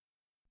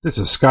This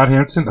is Scott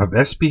Hansen of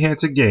SP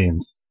Hansen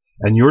Games,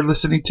 and you're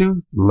listening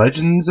to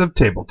Legends of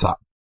Tabletop.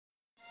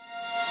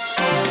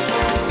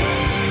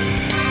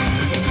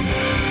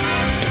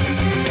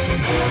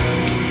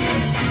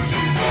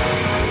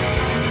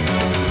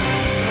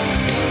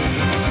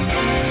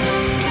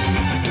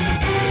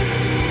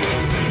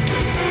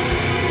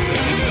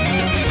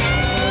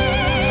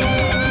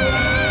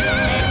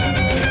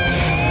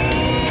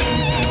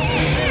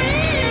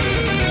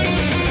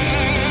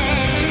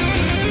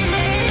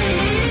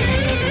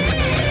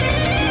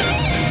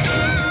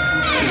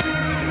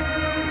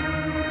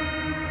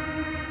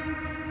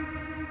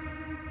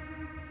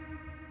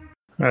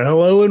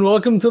 Hello and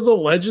welcome to the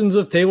Legends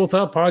of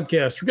Tabletop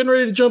podcast. We're getting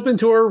ready to jump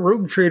into our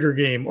Rogue Trader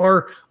game,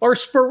 our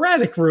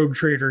sporadic Rogue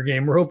Trader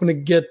game. We're hoping to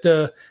get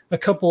a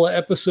couple of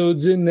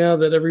episodes in now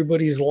that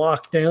everybody's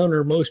locked down,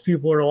 or most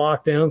people are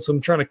locked down. So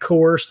I'm trying to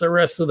coerce the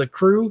rest of the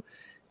crew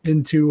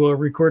into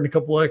recording a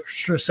couple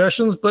extra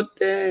sessions, but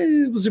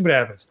we'll see what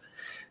happens.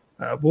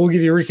 We'll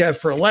give you a recap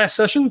for our last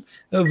session.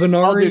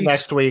 Venari, I'll do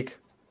next week.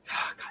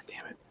 Oh, God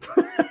damn it.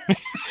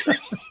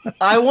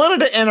 I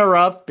wanted to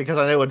interrupt because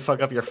I know it would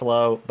fuck up your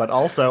flow, but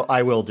also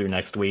I will do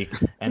next week.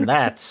 And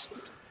that's,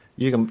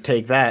 you can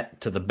take that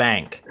to the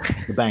bank.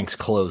 The bank's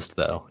closed,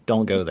 though.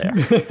 Don't go there.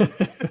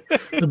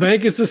 The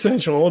bank is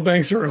essential. All the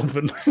banks are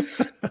open.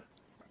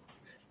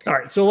 All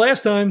right. So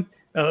last time,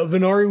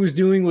 Venari was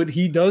doing what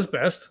he does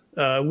best,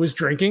 was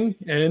drinking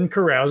and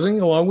carousing,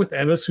 along with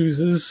Emmis, who's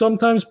his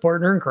sometimes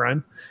partner in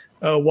crime,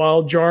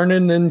 while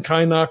Jarnan and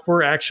Kynoch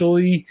were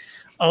actually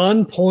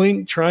on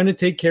point, trying to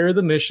take care of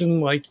the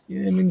mission. Like, I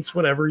mean, it's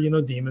whatever,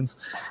 demons.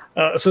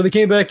 So they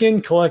came back in,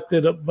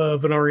 collected up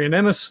Venari and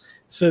Emmis,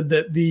 said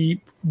that the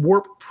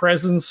warp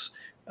presence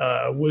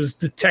was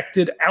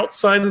detected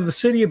outside of the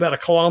city, about 1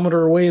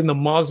 kilometer away in the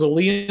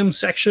mausoleum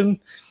section.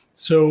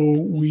 So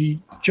we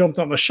jumped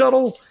on the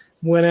shuttle,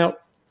 went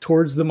out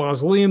towards the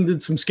mausoleum,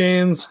 did some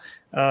scans,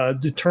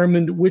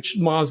 determined which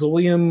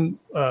mausoleum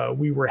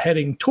we were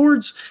heading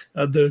towards.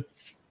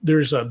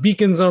 There's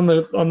beacons on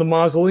the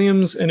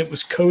mausoleums, and it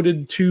was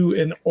coded to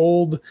an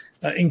old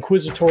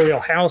inquisitorial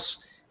house.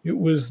 It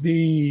was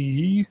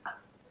the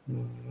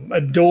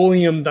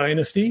Adolium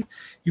dynasty.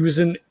 It's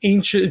an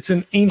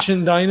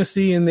ancient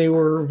dynasty, and they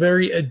were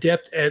very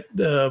adept at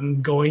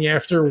going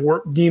after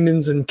warp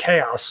demons and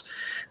chaos.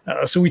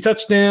 So we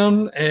touched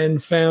down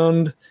and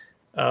found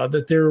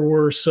that there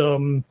were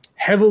some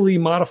heavily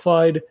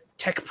modified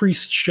tech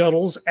priest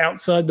shuttles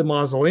outside the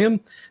mausoleum.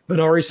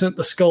 Venari sent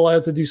the skull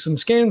out to do some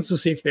scans to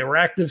see if they were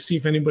active, see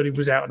if anybody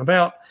was out and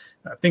about.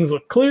 Things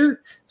looked clear,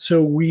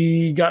 so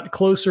we got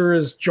closer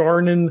as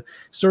Jarnan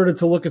started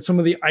to look at some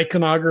of the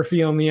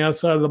iconography on the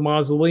outside of the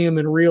mausoleum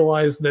and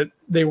realized that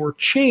they were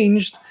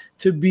changed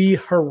to be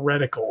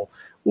heretical,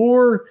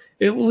 or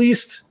at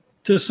least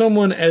to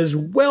someone as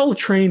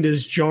well-trained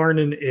as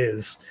Jarnan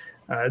is.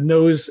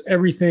 Knows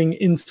everything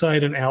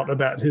inside and out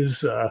about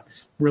his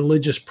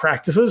religious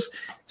practices.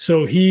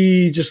 So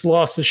he just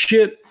lost his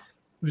shit. It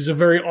was a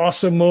very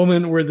awesome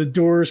moment where the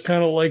doors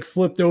kind of like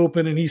flipped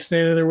open and he's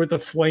standing there with the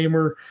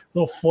flamer,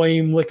 little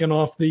flame licking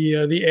off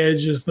the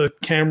edge as the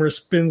camera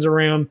spins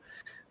around.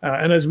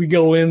 And as we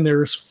go in,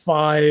 there's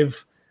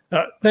 5.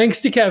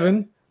 Thanks to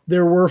Kevin,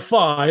 there were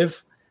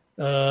 5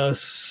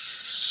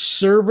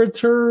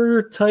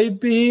 servitor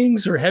type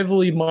beings, or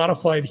heavily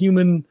modified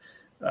humans.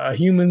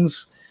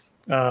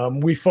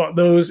 We fought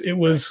those. It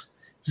was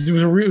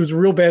a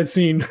real bad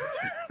scene.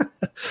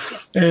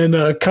 And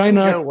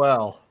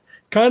Kynoch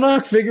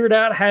figured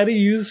out how to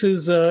use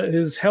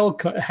his hell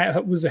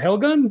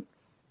gun.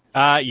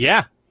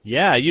 Yeah,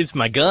 I used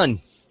my gun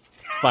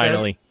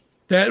finally.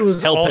 That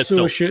was hell also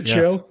pistol. A shit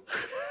show.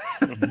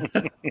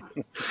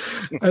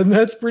 And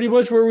that's pretty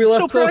much where we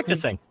left off. Still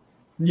practicing.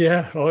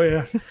 Yeah. Oh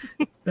yeah.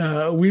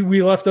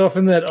 We left off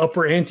in that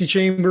upper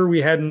antechamber.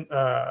 We hadn't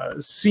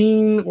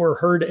seen or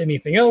heard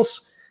anything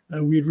else.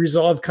 We'd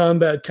resolved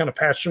combat, kind of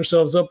patched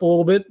ourselves up a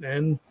little bit,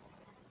 and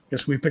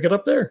guess we pick it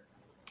up there.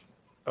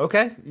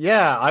 Okay.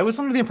 Yeah, I was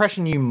under the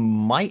impression you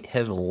might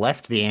have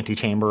left the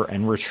antechamber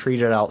and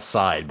retreated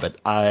outside, but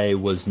I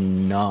was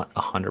not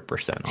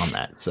 100% on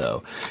that.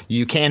 So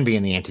you can be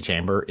in the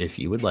antechamber if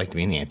you would like to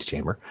be in the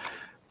antechamber.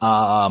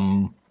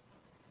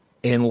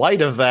 In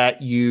light of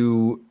that,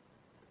 you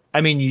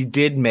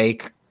did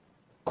make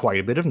quite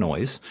a bit of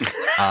noise.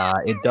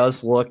 It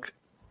does look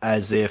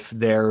as if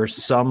there's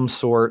some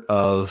sort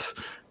of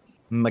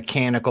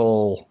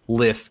mechanical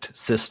lift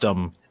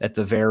system at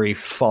the very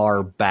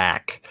far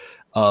back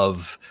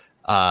of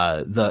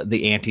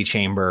the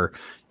antechamber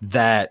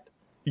that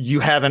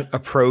you haven't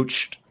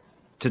approached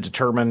to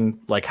determine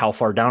like how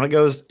far down it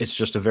goes. It's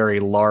just a very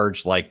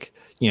large,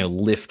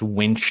 lift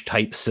winch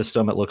type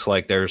system. It looks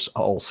like there's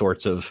all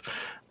sorts of,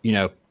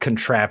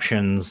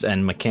 contraptions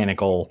and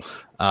mechanical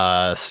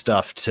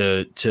stuff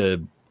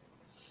to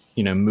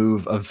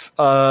move of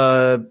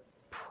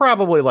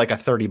probably like a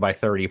 30 by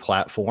 30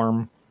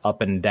 platform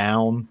up and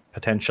down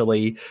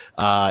potentially.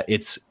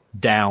 It's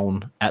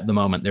down at the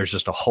moment. There's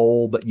just a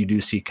hole, but you do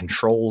see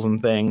controls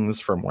and things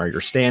from where you're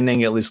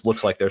standing. It at least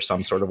looks like there's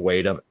some sort of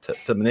way to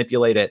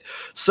manipulate it.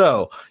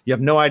 So you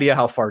have no idea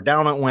how far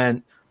down it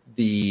went.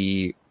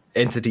 The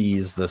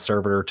entities, the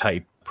servitor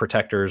type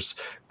protectors,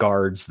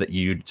 guards that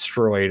you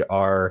destroyed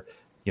are,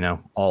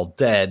 all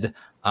dead.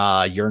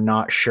 You're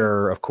not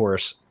sure, of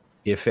course,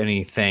 if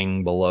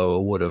anything below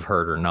would have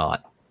hurt or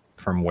not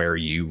from where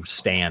you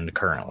stand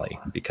currently,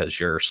 because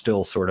you're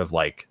still sort of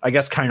like, I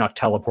guess, kind of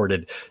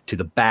teleported to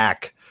the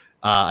back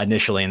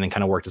initially and then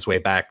kind of worked its way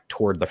back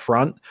toward the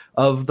front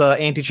of the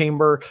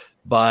antechamber.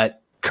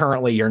 But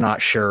currently you're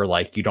not sure,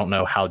 like, you don't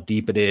know how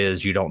deep it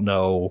is. You don't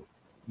know,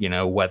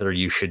 whether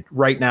you should.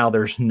 Right now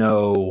there's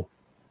no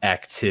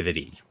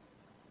activity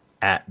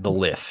at the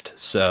lift.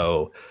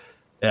 So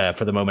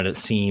for the moment, it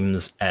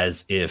seems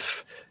as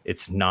if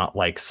it's not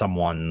like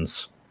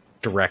someone's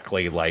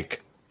directly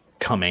like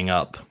coming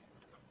up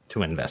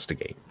to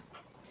investigate.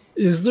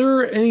 Is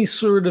there any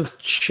sort of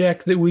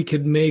check that we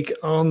could make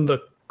on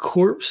the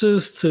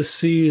corpses to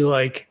see,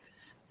 like,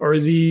 are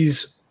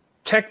these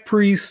tech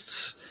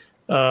priests?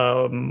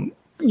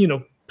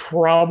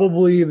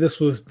 Probably this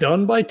was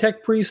done by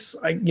tech priests.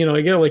 I get,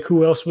 like,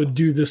 who else would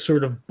do this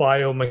sort of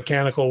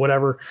biomechanical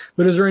whatever.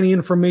 But is there any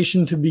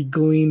information to be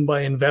gleaned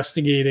by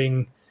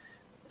investigating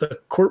the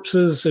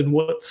corpses, and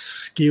what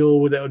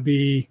skill would that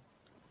be?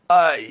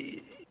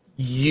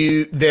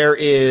 There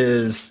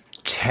is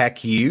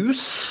tech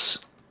use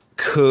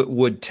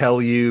would tell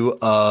you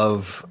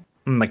of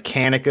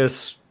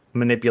Mechanicus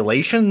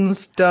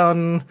manipulations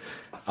done.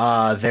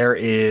 There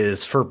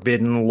is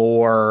forbidden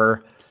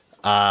lore,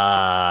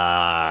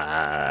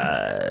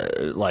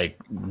 like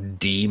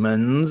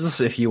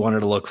demons, if you wanted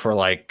to look for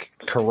like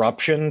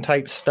corruption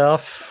type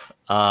stuff,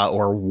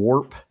 or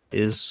warp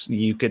is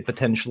you could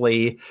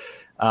potentially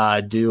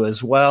do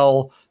as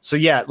well. So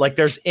yeah, like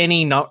there's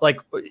like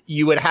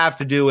you would have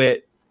to do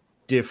it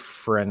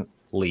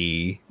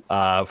differently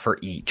for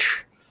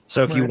each.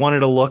 So if you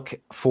wanted to look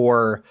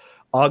for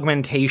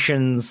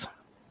augmentations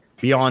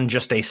beyond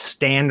just a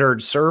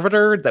standard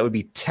servitor, that would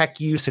be tech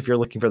use if you're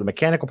looking for the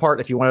mechanical part.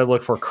 If you wanted to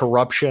look for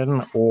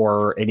corruption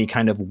or any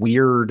kind of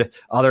weird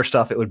other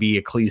stuff, it would be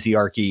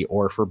ecclesiarchy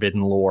or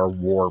forbidden lore,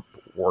 warp,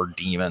 or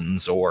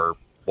demons, or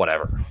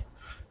whatever.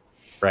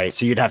 Right?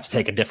 So you'd have to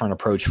take a different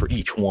approach for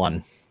each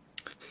one.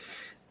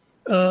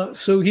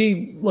 So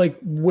he like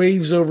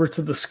waves over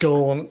to the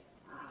skull and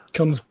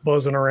comes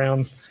buzzing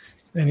around,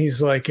 and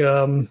he's like,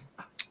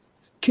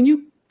 can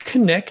you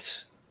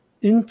connect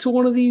into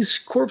one of these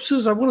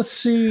corpses? I want to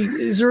see,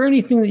 is there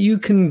anything that you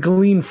can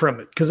glean from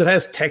it? Because it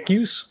has tech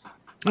use.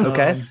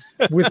 Okay.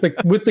 With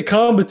the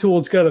combat tool,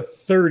 it's got a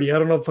 30. I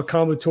don't know if a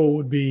combat tool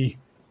would be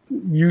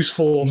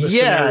useful in this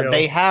scenario.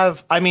 They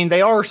have,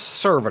 they are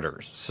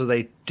servitors, so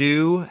they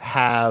do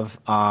have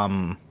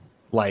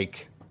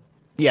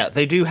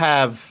they do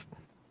have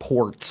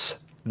ports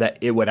that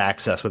it would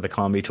access with a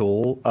combi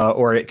tool,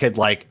 or it could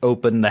like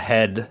open the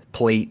head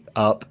plate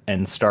up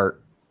and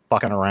start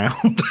fucking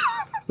around.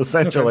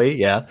 Essentially, okay.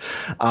 Yeah.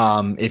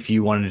 If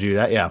you wanted to do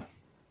that, yeah.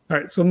 All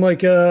right, so I'm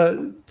like,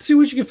 see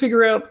what you can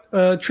figure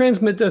out.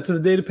 Transmit that to the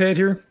data pad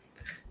here,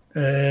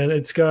 and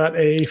it's got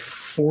a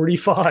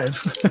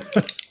 45.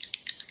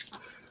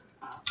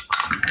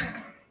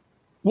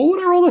 What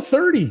would I roll a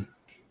 30?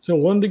 So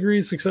 1 degree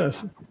of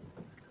success.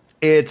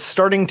 It's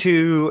starting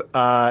to.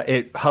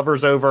 It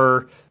hovers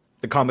over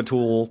the combat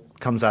tool,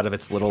 comes out of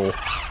its little,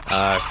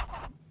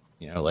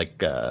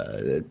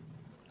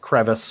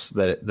 crevice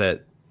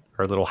that.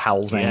 Or little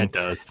housing. Yeah, it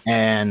does.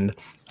 And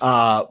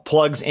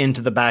plugs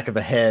into the back of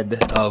the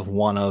head of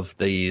one of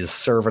these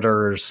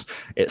servitors.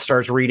 It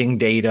starts reading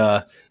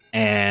data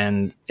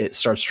and it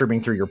starts streaming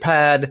through your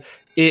pad.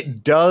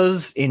 It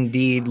does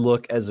indeed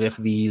look as if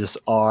these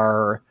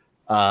are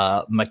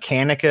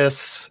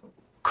Mechanicus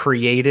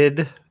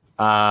created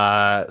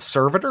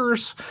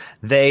servitors.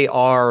 They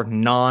are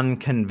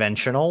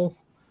non-conventional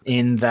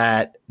in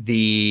that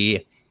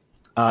they're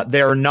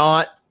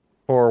not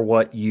for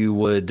what you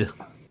would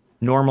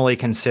normally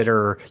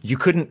consider. You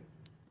couldn't,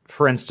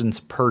 for instance,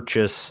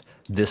 purchase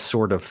this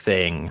sort of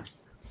thing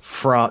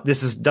from.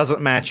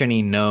 Doesn't match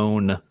any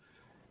known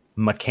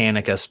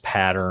Mechanicus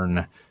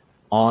pattern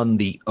on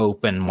the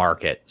open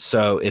market.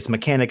 So it's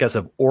Mechanicus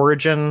of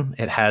origin.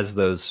 It has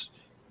those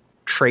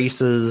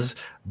traces,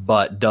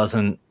 but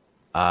doesn't.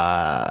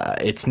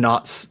 It's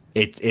not.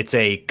 It's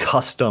a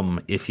custom,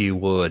 if you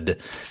would,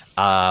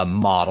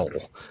 model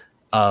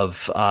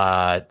of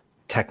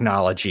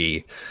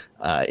technology.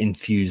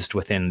 Infused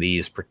within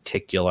these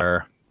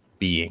particular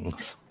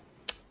beings.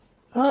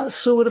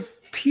 So it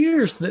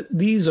appears that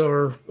these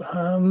are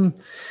not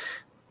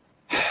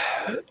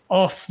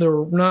off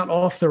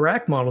the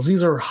rack models.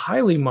 These are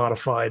highly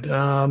modified.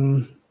 I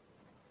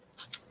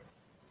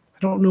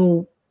don't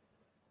know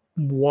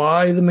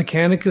why the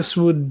Mechanicus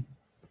would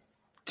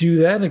do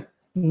that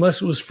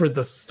unless it was for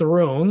the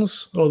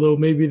thrones, although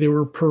maybe they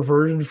were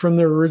perverted from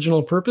their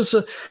original purpose.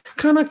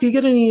 Kanak, do you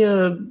get any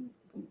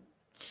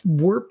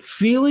warp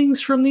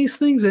feelings from these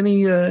things?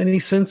 Any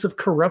sense of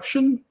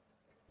corruption?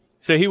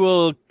 So he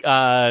will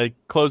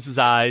close his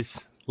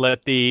eyes,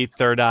 let the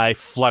third eye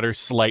flutter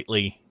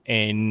slightly,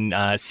 and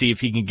see if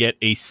he can get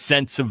a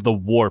sense of the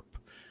warp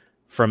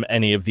from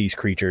any of these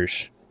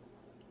creatures.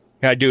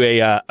 Can I do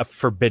a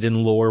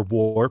forbidden lore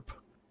warp?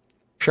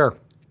 Sure.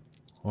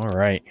 All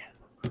right.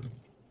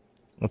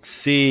 Let's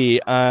see.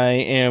 I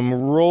am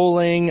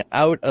rolling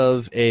out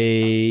of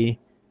a...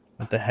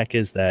 What the heck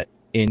is that?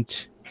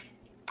 Int.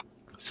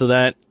 So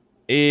that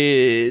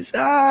is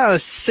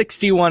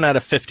 61 out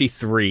of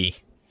 53.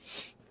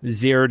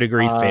 0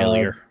 degree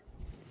failure.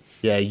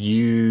 Yeah,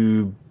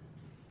 you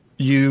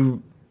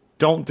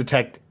don't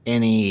detect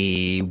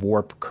any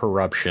warp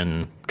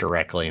corruption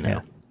directly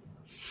now.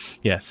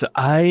 Yeah, so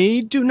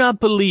I do not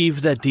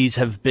believe that these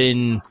have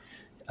been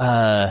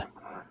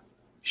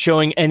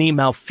showing any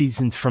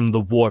malfeasance from the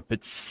warp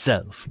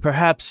itself.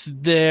 Perhaps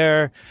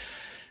their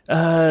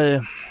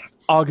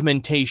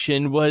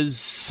augmentation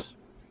was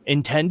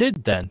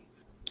intended then.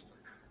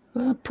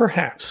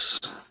 Perhaps.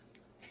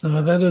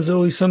 That is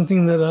always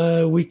something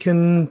that we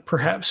can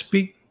perhaps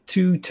speak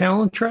to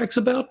Talon Tracks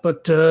about,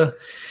 but so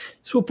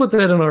we'll put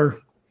that in our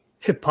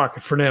hip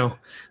pocket for now.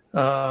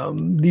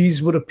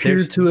 These would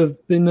appear to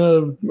have been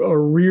a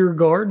rear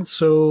guard,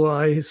 so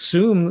I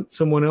assume that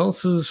someone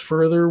else is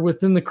further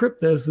within the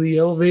crypt as the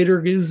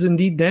elevator is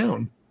indeed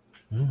down.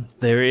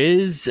 There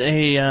is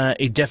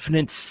a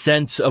definite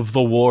sense of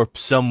the warp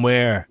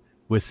somewhere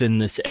within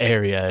this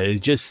area. It's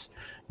just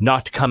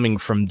not coming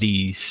from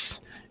these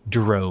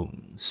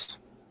drones.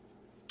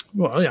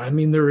 Well, yeah, I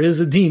mean, there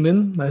is a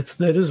demon.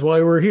 That is why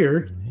we're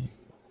here.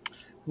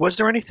 Was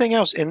there anything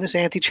else in this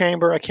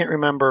antechamber? I can't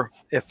remember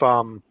if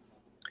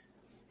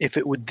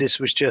this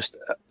was just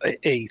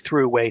a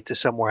throughway to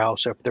somewhere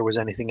else, or if there was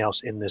anything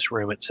else in this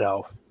room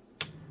itself.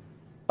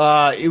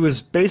 It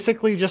was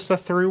basically just a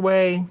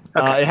throughway.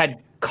 Okay. It had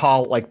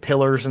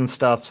pillars and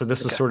stuff. So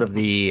this was sort of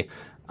the.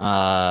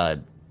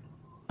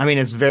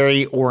 It's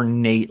very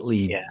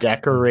ornately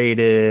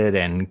decorated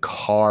and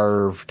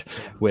carved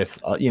with,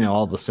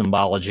 all the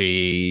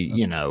symbology,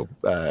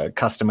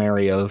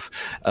 customary of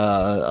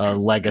a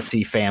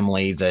legacy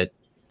family that,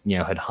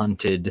 had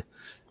hunted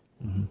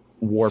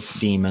warp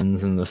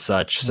demons and the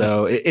such.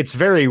 So it's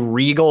very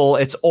regal.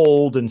 It's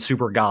old and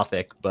super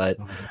gothic, but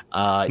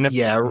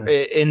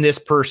in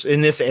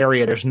this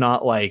area, there's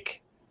not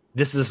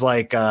this is it's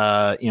like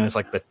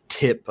the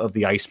tip of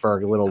the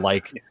iceberg, a little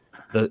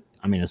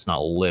it's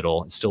not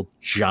little, it's still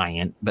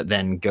giant, but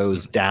then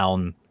goes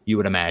down, you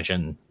would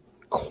imagine,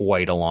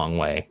 quite a long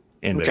way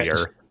into the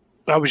earth.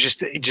 I was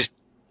just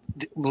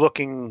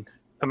looking.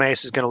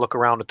 Emmaus is going to look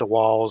around at the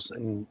walls,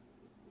 and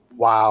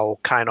while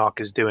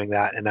Kynoch is doing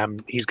that,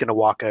 and he's going to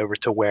walk over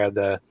to where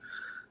the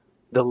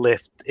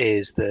lift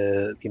is,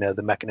 the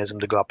mechanism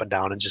to go up and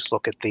down, and just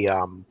look at the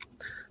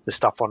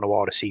stuff on the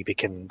wall to see if he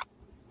can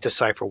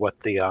decipher what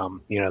the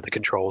the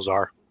controls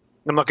are.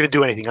 I'm not going to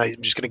do anything. I'm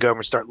just going to go over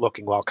and start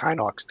looking while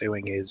Kynoch's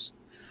doing his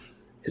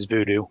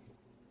voodoo.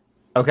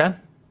 Okay.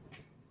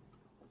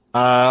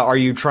 Are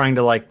you trying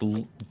to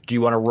do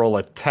you want to roll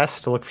a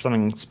test to look for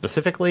something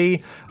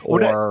specifically,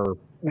 or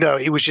no?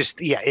 It was just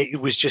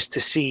to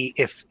see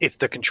if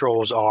the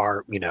controls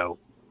are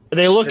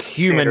they look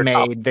human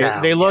made.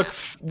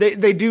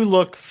 They do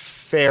look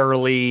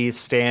fairly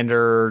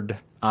standard.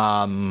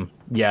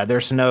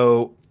 There's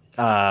no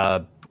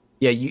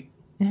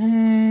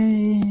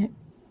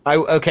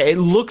it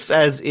looks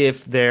as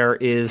if there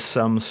is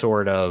some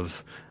sort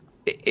of.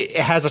 It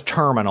has a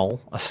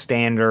terminal, a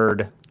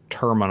standard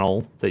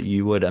terminal that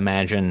you would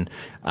imagine,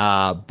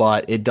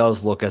 but it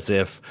does look as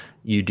if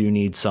you do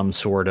need some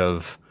sort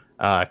of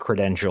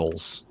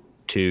credentials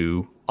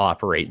to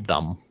operate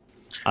them.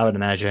 I would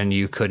imagine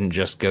you couldn't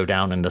just go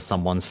down into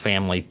someone's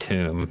family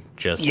tomb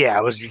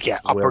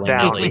up or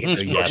down. So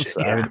yes,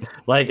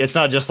 it's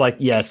not just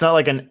it's not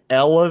like an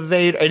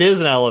elevator. It is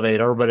an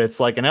elevator, but it's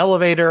like an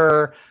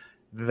elevator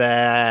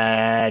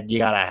that you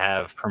gotta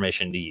have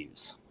permission to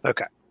use.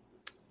 Okay.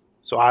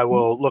 So I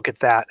will look at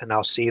that, and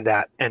I'll see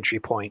that entry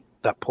point,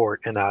 that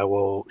port, and I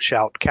will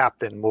shout,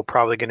 "Captain, we're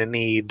probably going to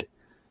need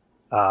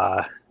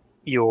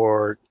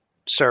your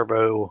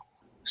servo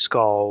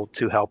skull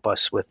to help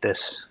us with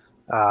this.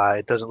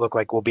 It doesn't look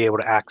like we'll be able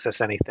to access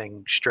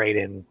anything straight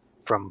in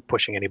from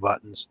pushing any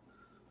buttons."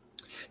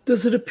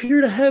 Does it appear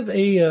to have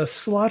a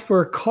slot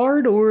for a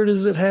card, or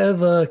does it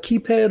have a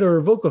keypad or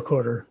a vocal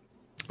recorder?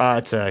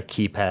 It's a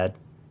keypad.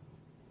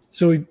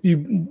 So he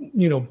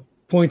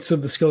points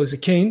of the skull. He's a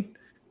Kane.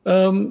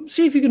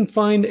 See if you can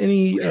find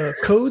any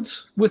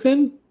codes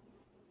within.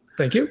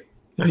 Thank you.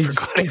 I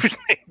forgot he was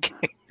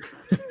thinking.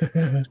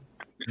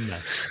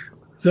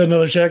 Is that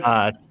another check?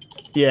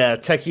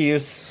 Tech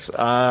use.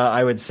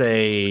 I would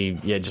say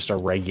just a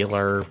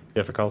regular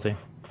difficulty.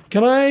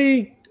 Can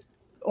I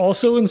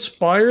also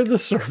inspire the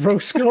servo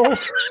skull?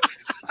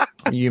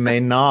 You may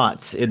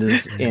not. It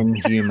is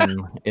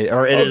inhuman.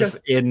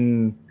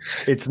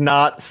 It's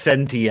not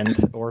sentient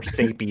or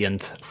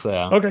sapient.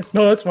 So okay,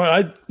 no, that's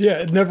fine.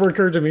 It never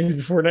occurred to me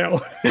before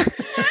now.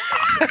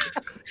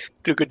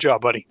 Do a good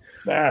job, buddy.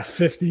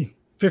 50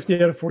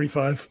 out of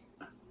 45.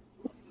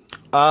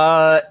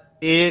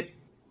 It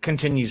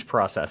continues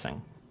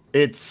processing.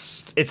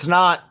 It's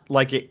not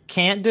like it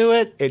can't do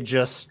it. It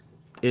just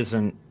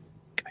isn't.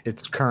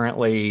 It's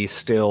currently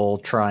still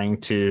trying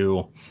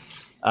to.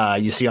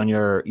 You see on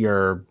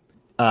your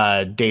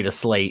data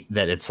slate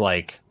that it's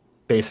like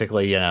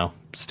basically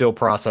still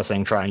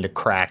processing, trying to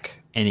crack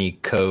any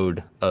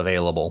code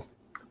available.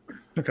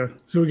 Okay,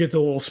 so we get the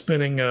little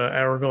spinning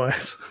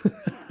hourglass.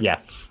 Yeah.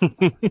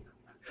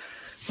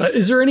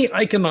 Is there any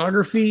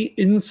iconography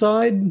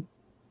inside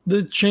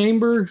the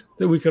chamber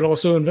that we could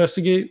also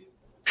investigate?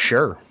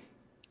 Sure.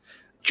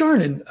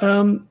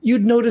 Jarnan,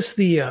 you'd noticed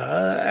the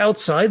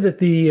outside that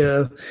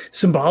the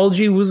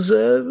symbology was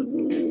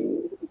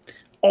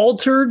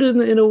altered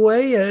in a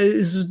way.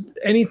 Is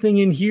anything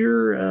in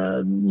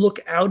here look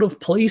out of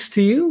place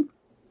to you?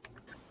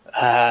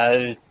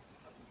 I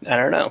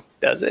don't know.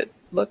 Does it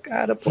look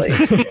out of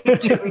place to me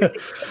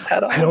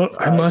at all?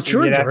 I'm not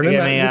sure, Jarnan.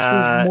 This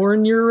was more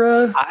in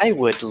your. I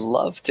would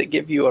love to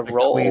give you a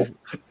roll. Please,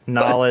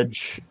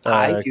 knowledge.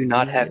 I do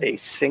not have a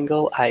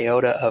single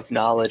iota of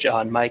knowledge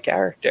on my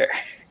character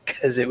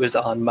because it was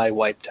on my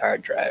wiped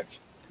hard drive.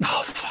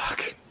 Oh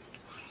fuck!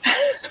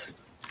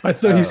 I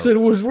thought you said it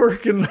was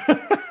working.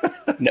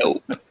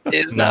 Nope,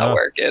 it's not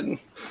working.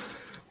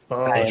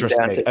 I am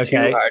down to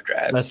 2 hard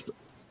drives.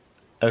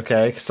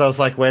 Okay, so I was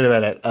like, wait a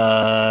minute.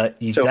 So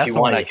if you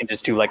want, I can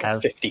just do like a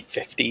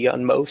 50-50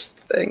 on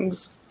most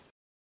things.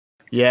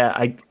 Yeah,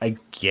 I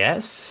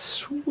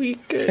guess we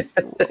could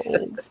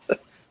roll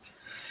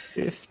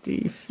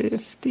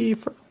 50-50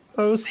 for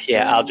most.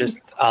 Yeah,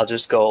 I'll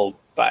just go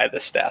by the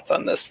stats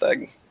on this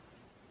thing,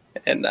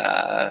 and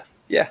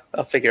yeah,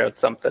 I'll figure out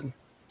something.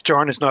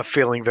 Jarn is not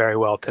feeling very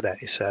well today,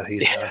 so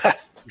he's.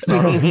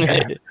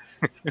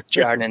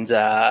 Jarnan's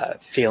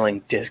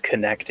feeling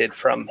disconnected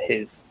from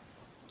his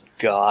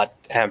god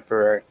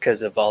emperor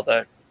because of all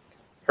the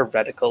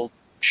heretical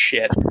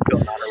shit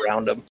going on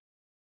around him.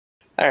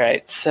 All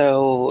right,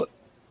 so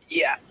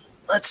yeah,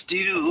 let's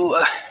do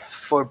a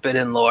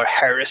Forbidden Lore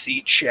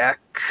heresy check.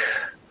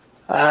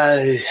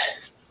 No,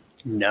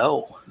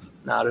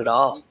 not at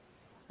all.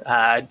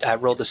 I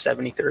rolled a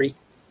 73.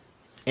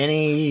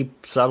 Any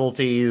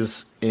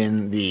subtleties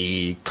in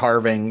the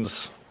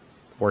carvings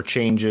or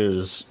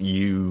changes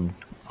you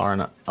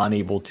are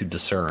unable to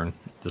discern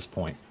at this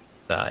point?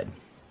 Died.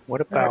 What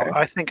about?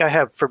 I think I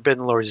have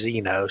Forbidden Lore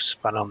Xenos,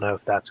 but I don't know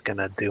if that's going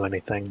to do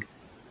anything.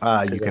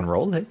 You can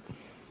roll it.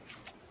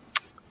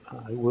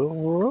 I will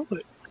roll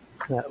it.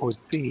 That would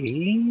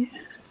be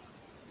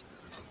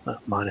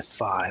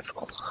 -5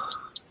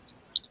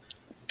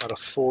 out of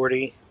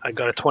 40. I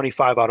got a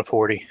 25 out of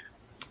 40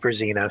 for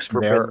Xenos.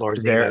 Forbidden Lore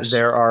Xenos.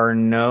 There are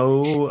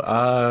no.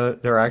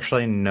 There are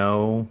actually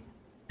no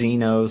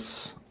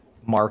Xenos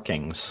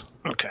markings.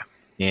 Okay.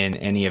 In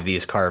any of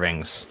these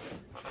carvings,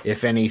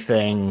 if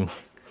anything.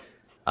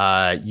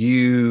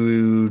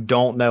 You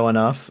don't know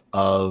enough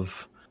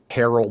of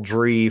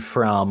heraldry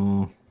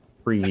from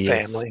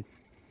previous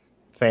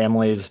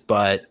families,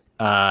 but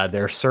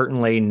there's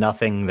certainly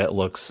nothing that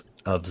looks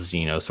of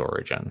Xenos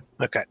origin.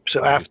 Okay,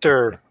 so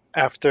after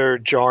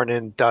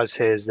Jarnan does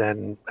his,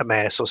 then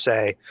Emmaus will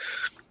say,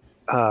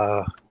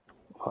 I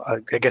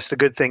guess the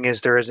good thing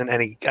is there isn't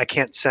any, I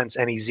can't sense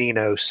any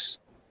Xenos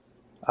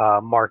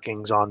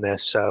markings on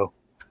this, so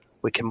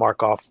we can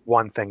mark off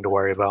one thing to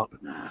worry about.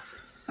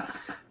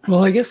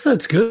 Well, I guess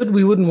that's good.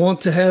 We wouldn't want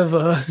to have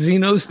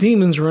Xenos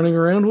demons running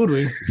around, would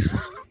we?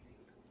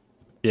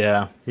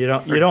 Yeah, you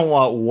don't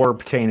want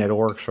warp tainted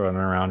orcs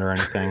running around or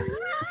anything.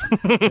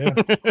 Yeah.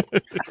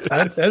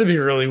 That'd be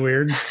really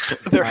weird.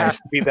 There has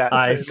to be that.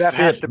 That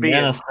has to be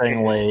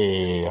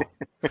menacingly.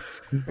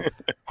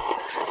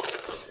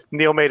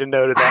 Neil made a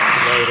note of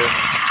that later.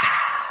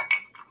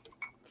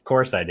 Of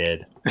course, I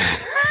did.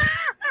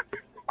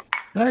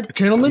 All right,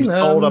 gentlemen. You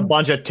sold a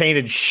bunch of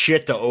tainted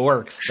shit to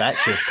orcs. That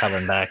shit's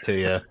coming back to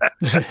you.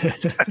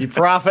 You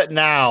profit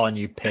now and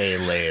you pay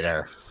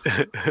later.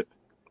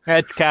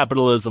 That's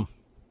capitalism.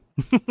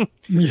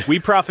 Yeah. We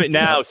profit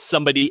now,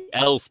 somebody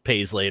else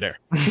pays later.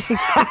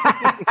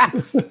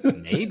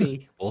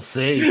 Maybe. We'll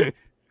see.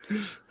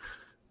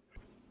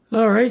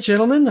 All right,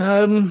 gentlemen.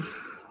 I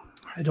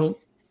don't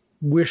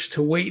wish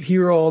to wait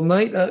here all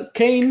night.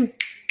 Kane,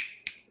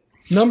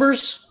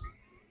 numbers?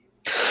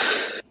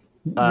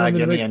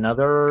 Give me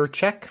another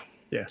check.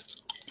 Yeah.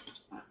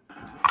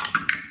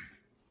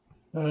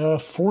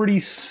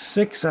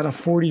 46 out of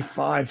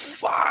 45.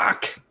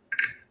 Fuck.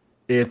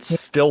 It's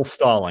still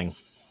stalling.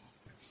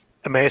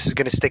 Emmaus is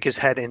going to stick his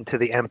head into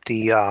the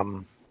empty,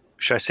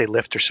 should I say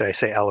lift or should I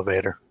say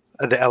elevator?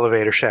 The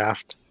elevator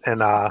shaft,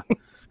 and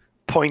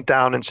point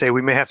down and say,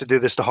 we may have to do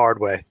this the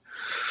hard way.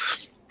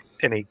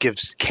 And he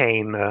gives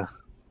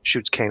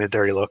shoots Kane a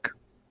dirty look.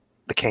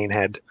 The Kane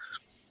head.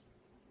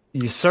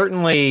 You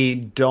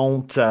certainly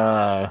don't.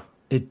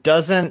 It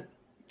doesn't.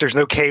 There's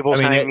no cables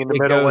hanging in the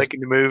middle like in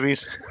the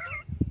movies.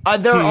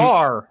 There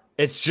are.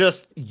 It's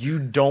just you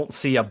don't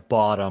see a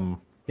bottom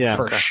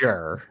for Okay.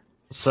 sure.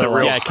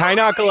 So Yeah,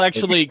 Kynock will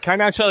actually.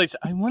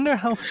 I wonder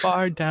how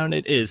far down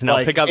it is, and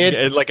I'll pick up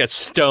like a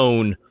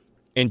stone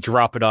and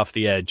drop it off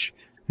the edge.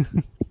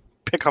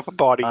 pick up a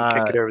body and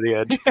kick it over the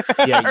edge.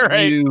 Yeah,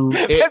 Right.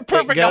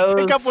 Perfect. I'll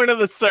pick up one of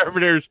the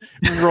servitors,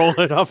 roll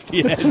it off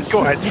the edge.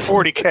 Go ahead, it's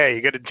 40K.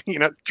 You got to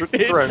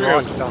throw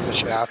rocks down the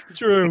shaft.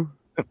 True.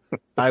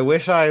 I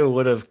wish I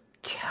would have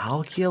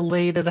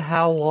calculated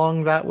how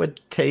long that would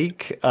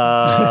take,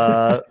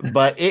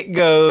 but it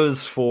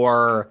goes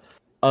for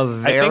a I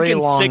think very in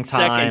long 6 time.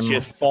 seconds you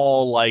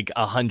fall like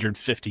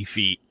 150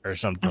 feet or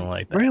something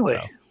like that. Really?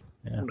 So,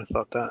 yeah. I would have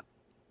thought that.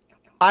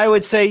 I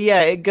would say,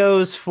 yeah, it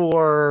goes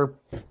for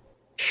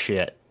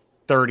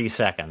 30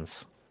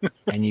 seconds,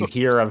 and you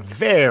hear a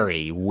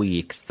very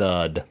weak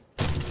thud.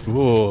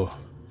 Ooh.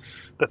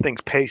 The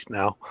thing's paced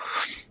now.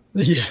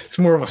 Yeah, it's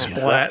more of a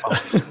splat.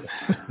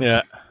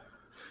 Yeah.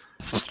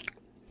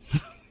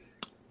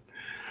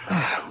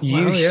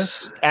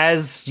 Yes.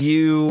 As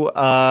you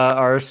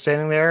are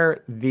standing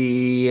there,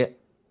 the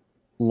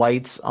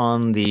lights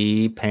on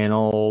the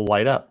panel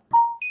light up,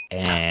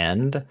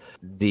 and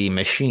the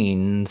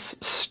machines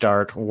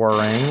start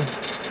whirring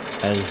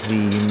as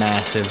the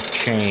massive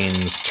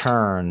chains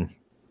turn,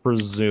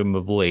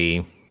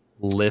 presumably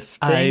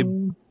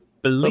lifting.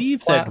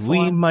 Believe that we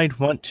platform? might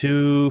want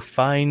to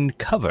find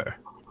cover.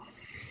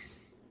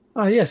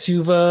 Ah, yes,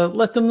 you've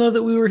let them know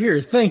that we were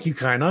here. Thank you,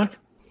 Kynok.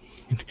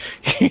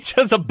 He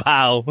does a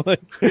bow.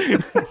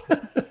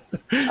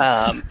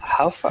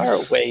 How far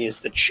away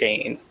is the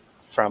chain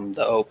from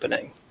the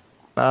opening?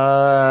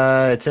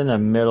 It's in the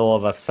middle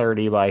of a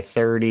 30 by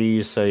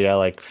 30, so yeah,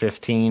 like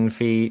 15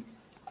 feet.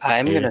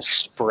 I'm going to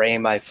spray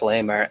my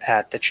flamer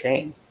at the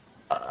chain.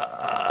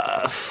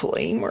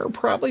 Flamer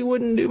probably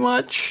wouldn't do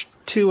much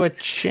to a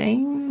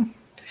chain.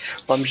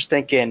 Well, I'm just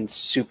thinking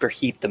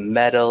superheat the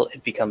metal,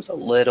 it becomes a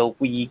little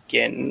weak,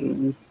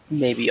 and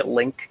maybe a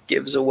link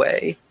gives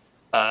away.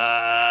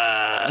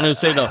 I'm going to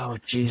say, though,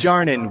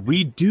 Jarnan,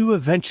 we do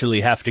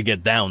eventually have to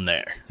get down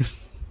there.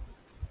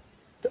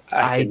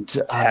 I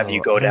can have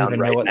you go down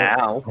right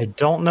now. I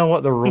don't know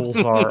what the rules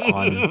are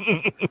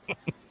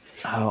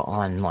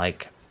on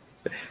like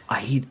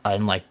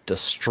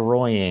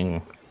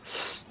destroying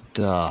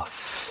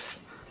stuff,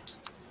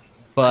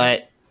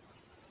 but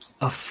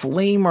a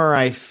flamer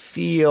I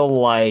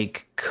feel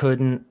like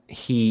couldn't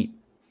heat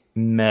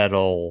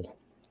metal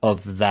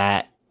of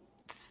that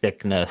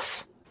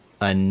thickness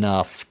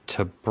enough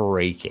to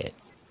break it.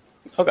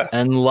 Okay.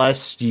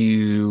 Unless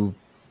you'd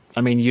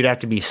have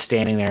to be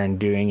standing there and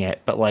doing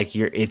it, but like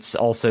it's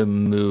also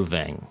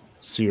moving,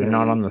 so you're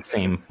not on the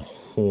same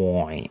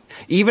point.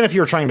 Even if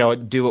you're trying to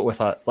do it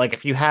with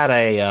if you had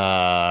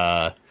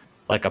a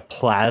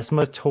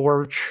plasma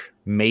torch,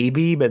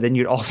 maybe, but then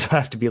you'd also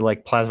have to be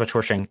like plasma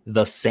torching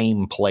the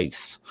same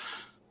place,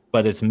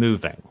 but it's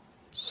moving.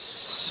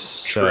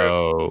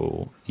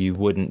 So you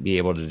wouldn't be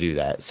able to do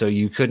that. So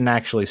you couldn't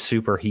actually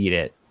superheat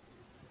it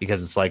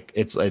because it's like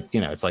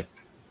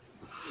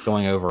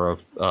going over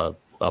a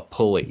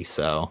pulley.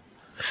 So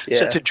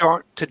So to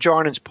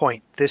Jarnan's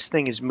point, this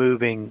thing is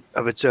moving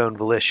of its own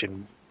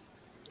volition.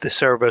 The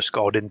servo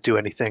skull didn't do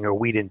anything, or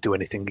we didn't do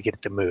anything to get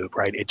it to move,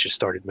 right? It just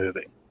started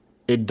moving.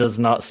 it does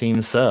not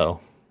seem so.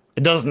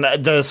 It doesn't.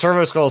 The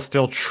servo skull is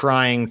still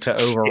trying to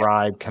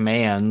override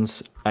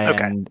commands,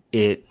 and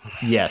it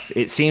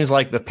seems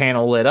like the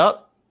panel lit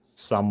up.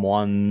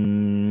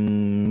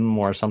 Someone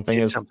or something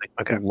is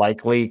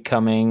likely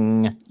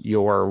coming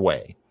your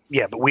way.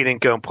 Yeah, but we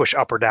didn't go and push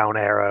up or down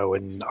arrow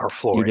and our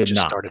floor. It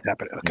just started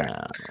happening. Okay.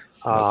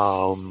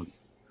 No.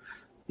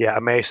 Yeah,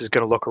 Amace is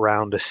going to look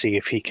around to see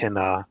if he can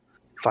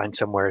find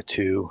somewhere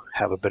to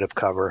have a bit of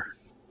cover.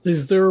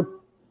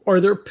 Are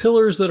there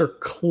pillars that are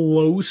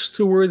close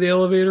to where the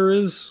elevator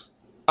is?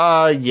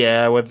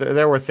 Yeah,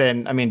 they're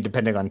within. I mean,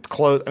 depending on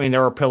close. I mean,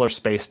 there are pillars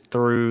spaced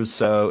through,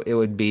 so it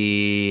would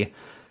be.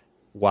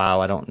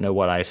 Wow, I don't know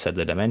what I said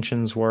the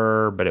dimensions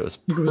were, but it was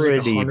pretty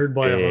like 100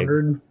 by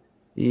 100.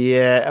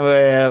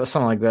 Yeah,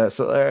 something like that.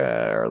 So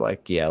they're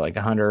like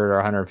 100 or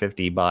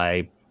 150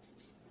 by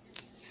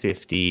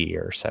 50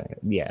 or something.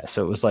 Yeah,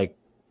 so it was like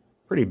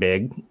pretty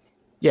big.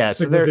 Yeah,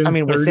 so they're. I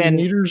mean, within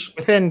meters,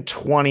 within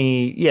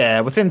 20. Yeah,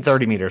 within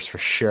 30 meters for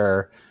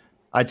sure.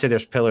 I'd say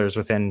there's pillars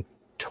within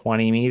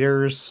 20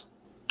 meters.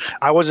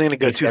 I wasn't going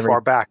to go too far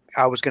back.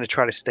 I was going to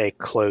try to stay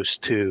close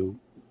to.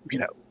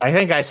 I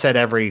think I said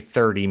every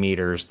 30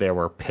 meters there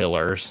were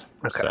pillars.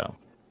 Okay. So.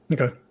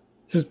 Okay.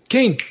 This is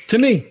Kane to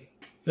me.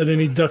 And then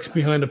he ducks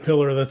behind a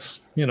pillar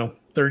that's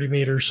 30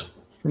 meters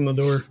from the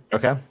door.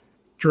 Okay.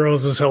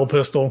 Draws his hell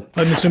pistol.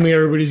 I'm assuming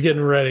everybody's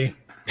getting ready.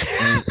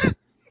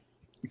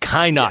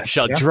 Kynok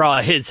shall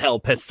draw his hell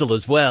pistol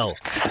as well.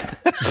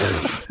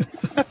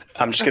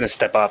 I'm just going to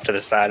step off to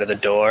the side of the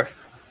door.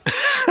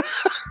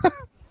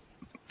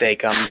 They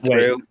come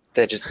through.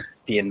 They're just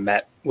being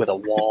met with a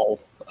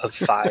wall of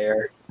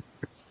fire.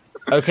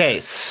 Okay,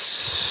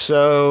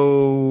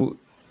 so...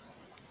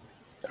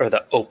 Or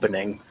the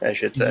opening, I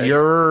should say.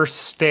 You're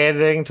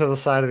standing to the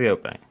side of the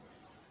opening.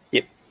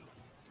 Yep.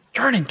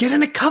 Jarnan, get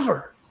into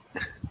cover.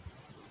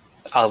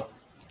 I'll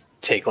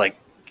take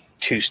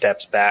 2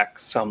 steps back,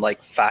 so I'm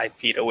 5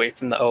 feet away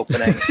from the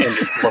opening, and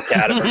just look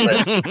at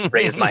him and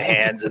raise my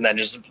hands, and then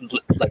just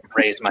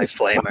raise my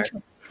flamer.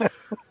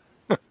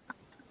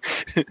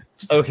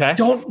 Okay.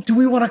 Do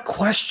we want to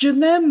question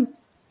them?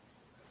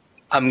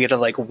 I'm gonna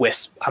like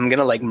wisp. I'm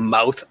gonna like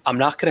mouth. I'm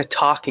not gonna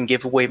talk and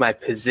give away my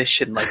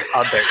position like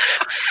others.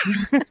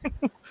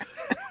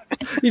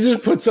 He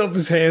just puts up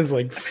his hands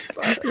like,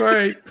 all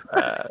right.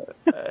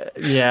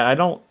 Yeah, I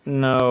don't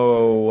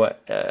know.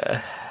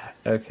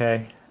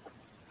 Okay.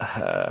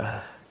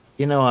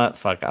 You know what?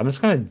 Fuck. I'm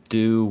just gonna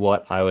do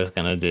what I was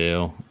gonna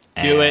do.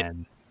 Do it.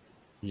 And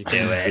you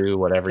can do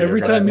whatever. Every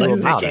you're time gonna you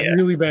do do about it's it.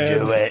 really bad.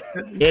 Do it.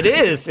 It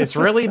is. It's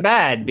really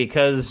bad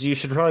because you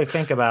should probably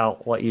think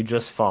about what you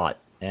just fought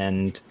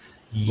and.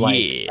 Like,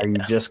 Yeah. are you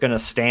just gonna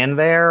stand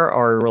there,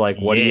 or like,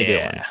 what are you doing?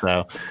 Yeah.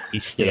 So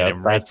He's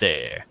standing right that's-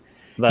 there.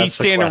 that's He's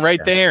the standing right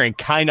question. there, and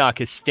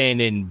Kynok is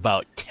standing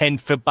about 10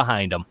 feet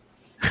behind him.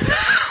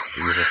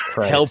 Jesus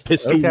Christ. Hell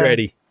pistol Okay.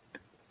 ready.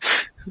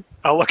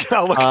 I'll look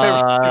over to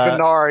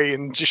Venari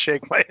and just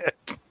shake my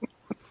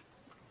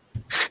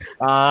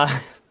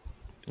head.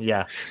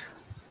 Yeah.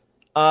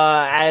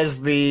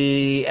 As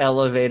the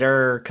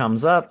elevator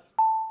comes up,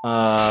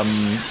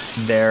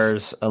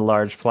 there's a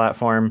large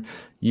platform.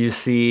 You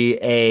see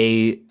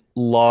a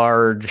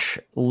large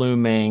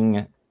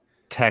looming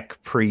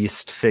tech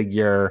priest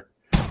figure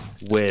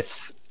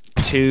with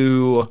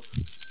two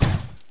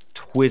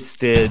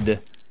twisted,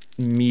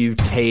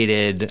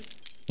 mutated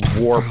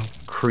warp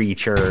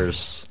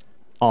creatures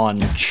on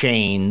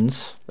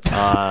chains.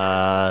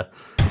 Oh,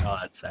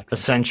 that's sexy.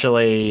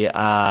 Essentially,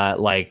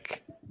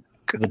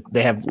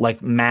 they have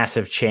like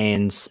massive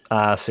chains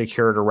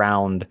secured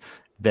around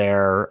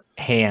their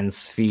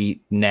hands, feet,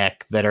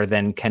 neck that are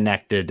then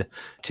connected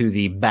to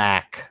the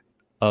back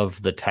of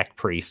the tech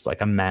priest,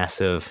 like a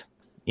massive,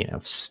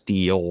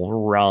 steel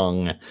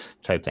rung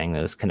type thing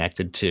that is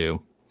connected to.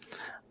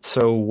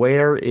 So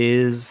where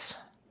is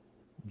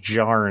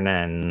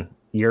Jarnan?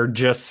 You're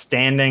just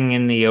standing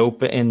in the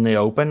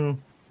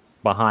open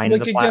behind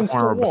Like the against the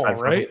platform, or wall, beside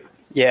the right?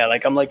 Yeah,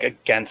 like I'm like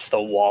against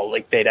the wall.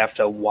 Like they'd have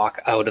to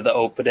walk out of the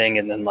opening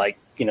and then like,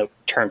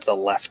 turn to the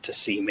left to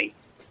see me.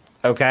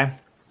 Okay.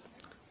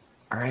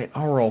 All right,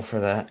 I'll roll for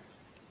that.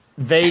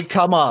 They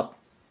come up.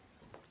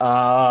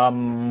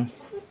 The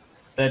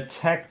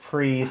tech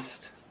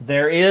priest.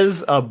 There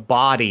is a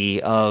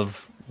body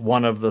of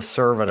one of the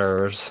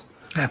servitors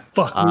Ah,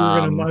 fuck,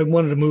 I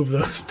wanted to move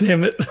those.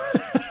 Damn it.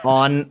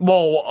 on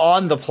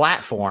the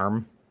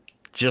platform,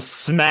 just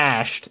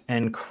smashed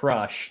and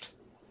crushed.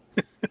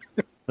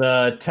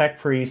 The tech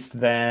priest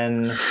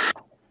then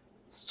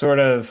sort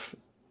of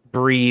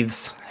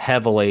breathes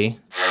heavily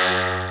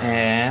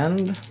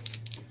and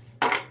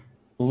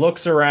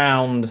looks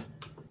around.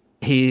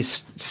 He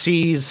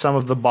sees some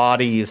of the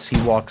bodies.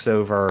 He walks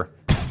over,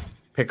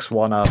 picks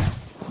one up,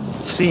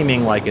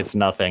 seeming like it's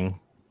nothing,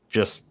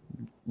 just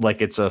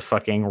like it's a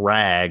fucking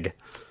rag,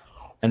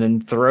 and then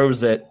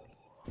throws it,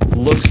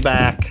 looks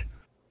back,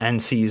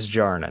 and sees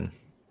Jarnan.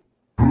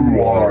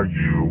 Who are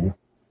you?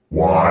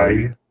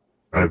 Why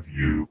have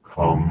you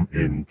come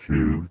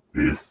into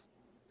this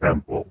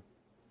temple?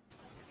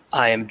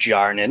 I am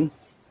Jarnan.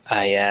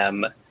 I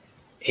am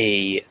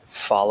a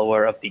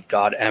follower of the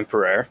God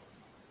Emperor,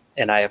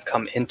 and I have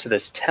come into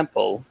this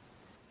temple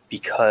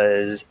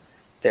because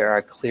there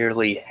are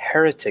clearly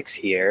heretics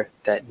here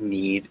that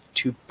need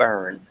to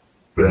burn.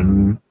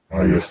 Then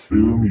I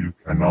assume you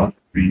cannot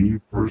be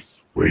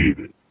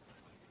persuaded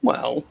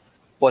Well,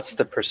 what's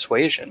the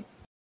persuasion?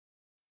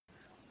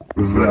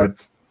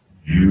 that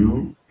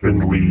you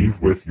can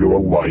leave with your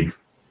life,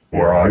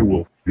 or I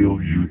will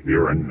kill you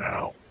here and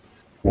now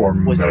for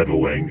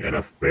meddling in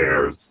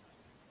affairs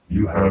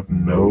you have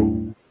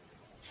no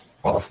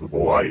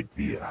possible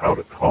idea how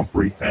to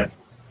comprehend.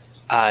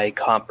 I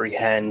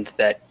comprehend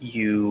that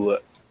you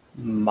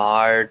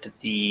marred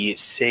the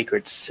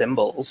sacred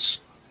symbols.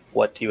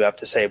 What do you have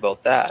to say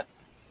about that?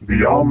 The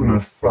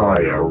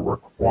Omnissiah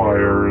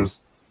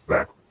requires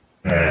sacrifice,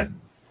 and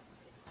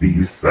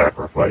these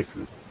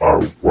sacrifices are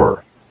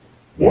worth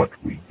what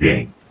we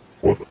gain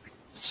for the people.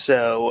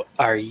 So,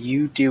 are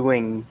you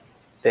doing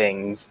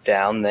things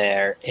down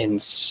there in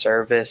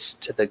service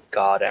to the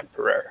God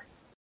Emperor?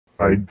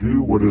 I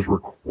do what is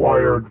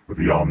required for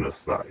the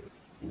Omnissiah.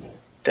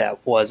 That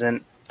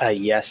wasn't a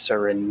yes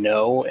or a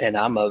no, and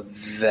I'm a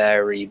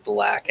very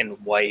black and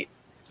white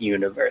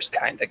universe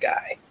kind of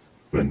guy.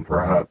 Then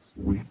perhaps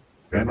we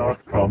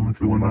cannot come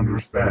to an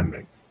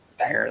understanding.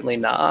 Apparently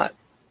not.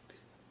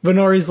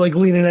 Venari's like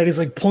leaning at, he's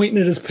like pointing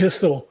at his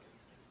pistol,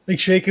 like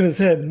shaking his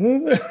head.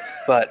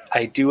 But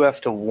I do have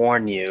to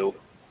warn you,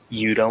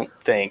 you don't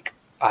think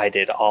I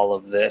did all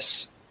of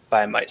this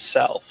by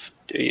myself,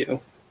 do you?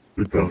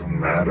 It doesn't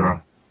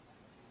matter.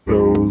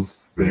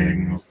 Those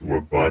things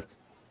were but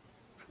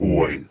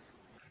toys.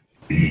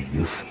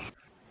 These.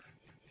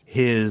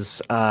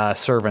 His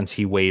servants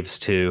he waves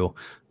to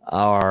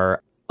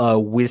are a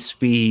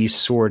wispy,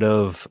 sort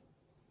of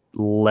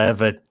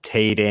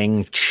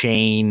levitating,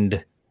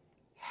 chained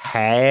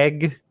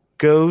hag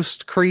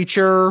ghost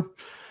creature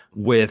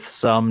with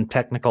some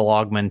technical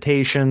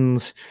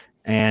augmentations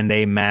and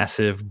a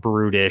massive,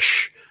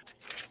 brutish,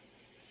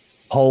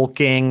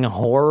 hulking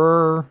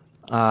horror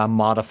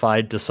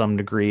modified to some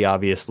degree,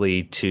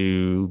 obviously,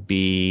 to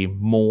be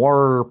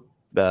more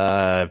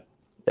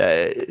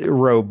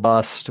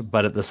robust,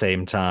 but at the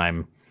same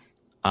time,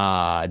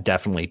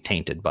 definitely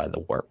tainted by the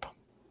warp.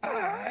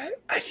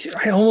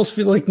 I almost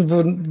feel like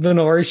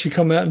Venari should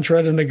come out and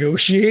try to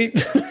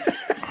negotiate.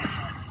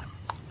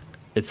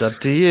 It's up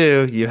to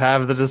you. You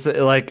have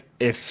the like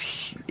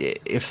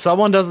if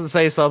someone doesn't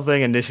say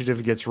something,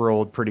 initiative gets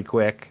rolled pretty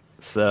quick.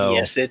 So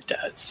yes, it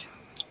does.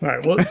 All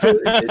right. Well, so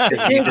it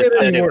can't You get just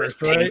said any it worse,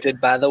 was right? tainted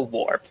by the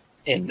warp,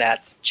 and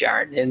that's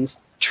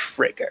Jarnan's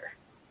trigger.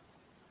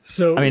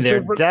 So I mean,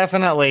 they're so,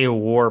 definitely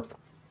warp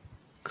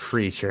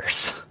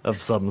creatures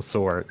of some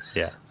sort.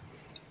 Yeah.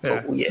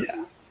 yeah. Oh,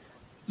 yeah.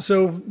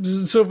 So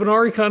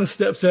Venari kind of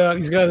steps out.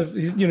 He's got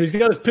his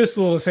got his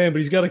pistol in his hand, but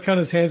he's got kind of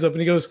his hands up, and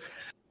he goes,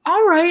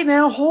 "All right,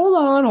 now hold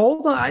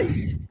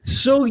on.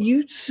 So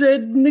you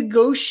said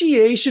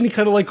negotiation." He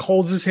kind of like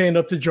holds his hand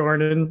up to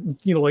Jarnan,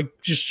 like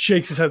just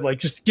shakes his head, like,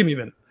 just give me a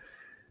minute.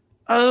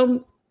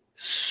 And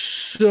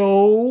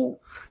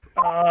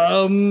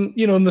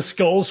the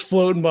skull's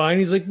floating by, and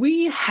he's like,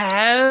 "We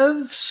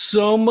have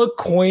some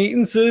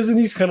acquaintances," and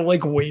he's kind of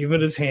like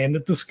waving his hand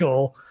at the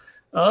skull.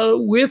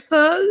 With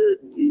the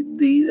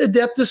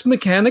Adeptus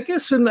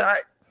Mechanicus, and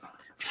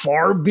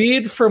far be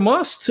it from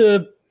us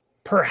to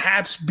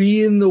perhaps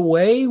be in the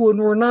way when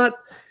we're not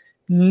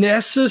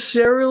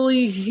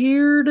necessarily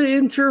here to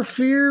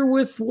interfere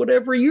with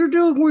whatever you're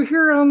doing. We're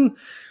here on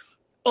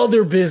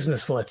other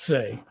business, let's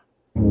say.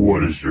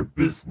 What is your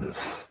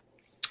business?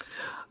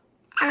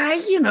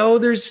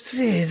 There's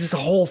this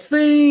whole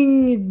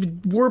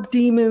thing, warp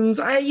demons.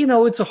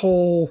 It's a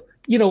whole,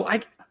 we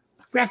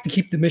have to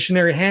keep the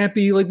missionary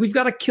happy. Like, we've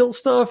got to kill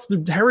stuff,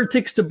 the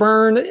heretics to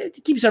burn.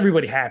 It keeps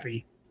everybody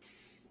happy.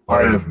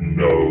 I have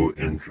no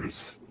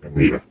interest in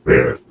the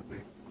affairs of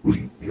the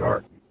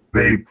Ecclesiarchy.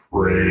 They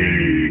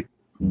pray,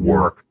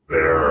 work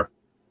their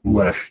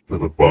flesh to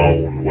the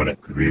bone when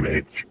it could be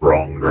made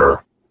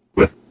stronger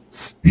with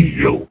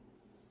steel,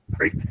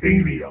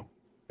 titanium,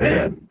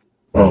 and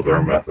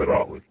other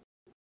methodology.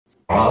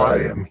 I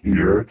am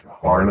here to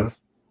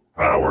harness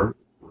power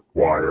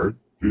required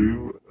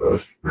to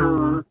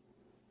assure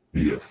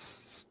the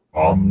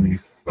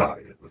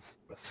omniscience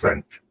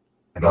ascension,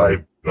 and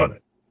I've done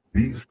it.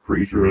 These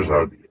creatures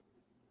are the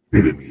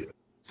epitome of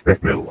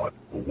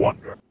technological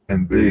wonder,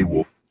 and they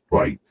will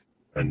fight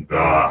and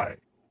die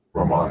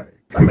for my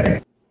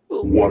command.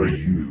 What are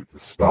you to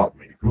stop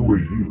me? Who are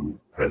you,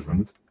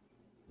 peasant,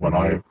 when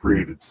I have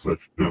created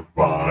such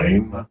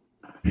divine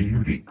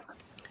beauty?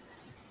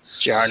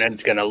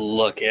 Jarnan's gonna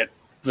look at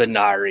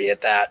Venari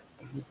at that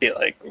and be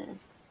like,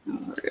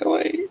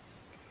 really?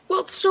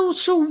 Well,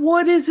 so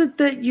what is it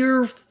that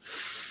you're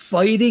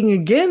fighting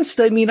against?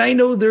 I mean, I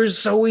know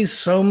there's always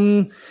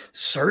some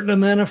certain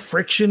amount of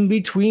friction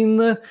between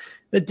the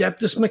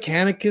Adeptus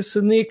Mechanicus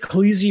and the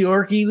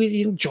Ecclesiarchy.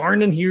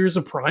 Jarnan here is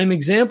a prime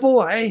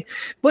example.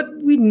 But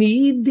we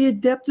need the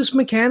Adeptus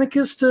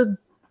Mechanicus to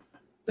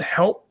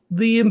help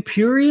the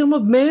Imperium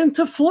of Man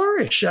to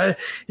flourish.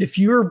 If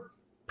you're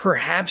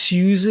perhaps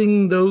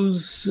using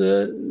those...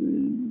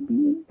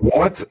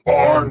 What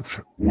aren't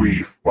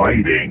we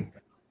fighting?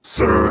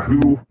 Sir,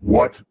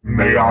 what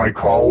may I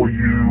call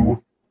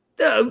you?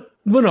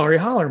 Venari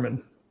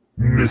Hollerman.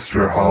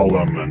 Mr.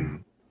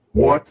 Hollerman,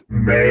 what,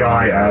 may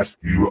I ask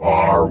you,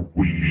 are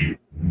we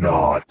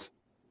not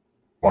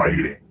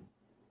fighting?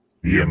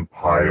 The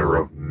empire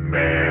of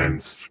man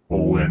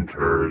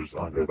splinters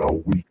under the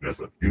weakness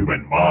of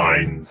human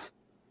minds.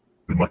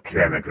 The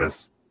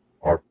Mechanicus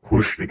are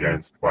pushed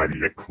against by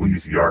the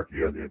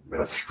Ecclesiarchy and the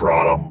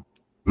Administratum.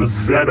 The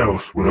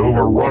Xenos would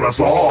overrun us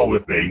all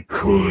if they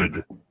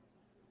could.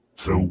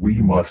 So we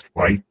must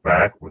fight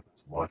back with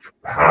as much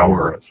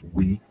power as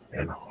we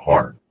can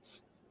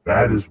harness.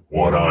 That is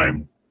what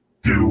I'm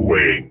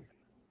doing.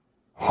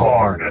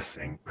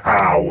 Harnessing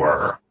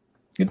power.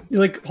 He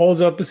like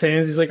holds up his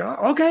hands. He's like,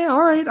 okay,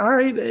 all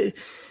right.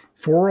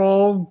 If we're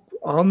all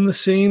on the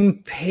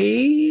same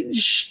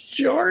page,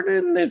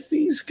 Jarnan, if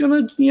he's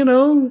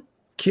gonna,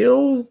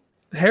 kill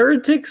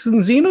heretics and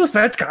Xenos,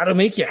 that's gotta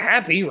make you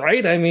happy,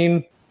 right? I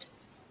mean,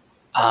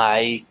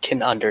 I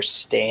can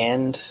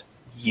understand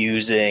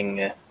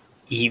using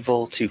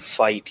evil to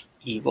fight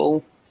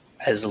evil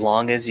as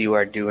long as you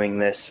are doing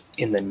this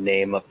in the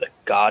name of the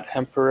God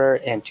Emperor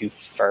and to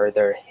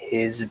further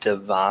his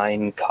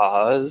divine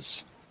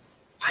cause.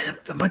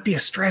 That might be a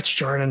stretch,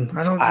 Jarnan.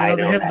 I don't I know.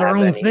 don't They have their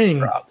own any thing.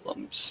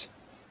 problems.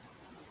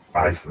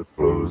 I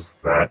suppose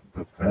that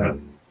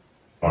depends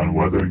on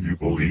whether you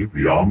believe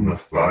the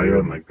Omnissiah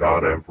and the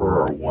God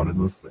Emperor are one and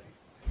the same.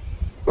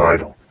 I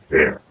don't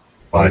care.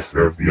 I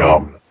serve the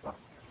Omnissiah.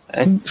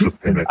 And The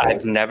pinnacle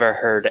I've never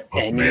heard of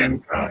any.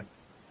 mankind.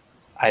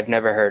 I've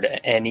never heard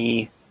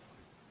any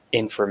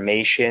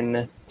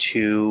information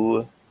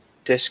to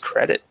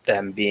discredit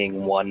them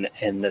being one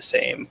and the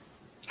same.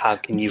 How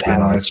can you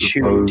Then I have two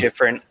suppose-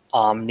 different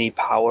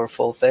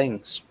omni-powerful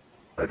things?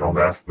 I don't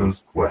ask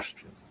those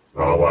questions.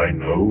 All I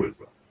know is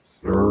I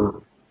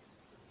serve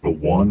the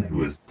one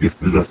who has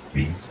gifted us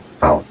these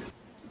talents.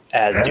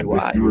 As And do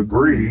if I. you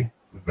agree,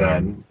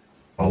 then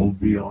I'll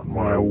be on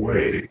my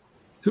way.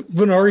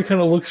 Venari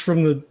kind of looks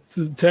from the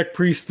tech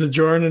priest to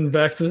Jarn and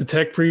back to the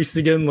tech priest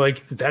again,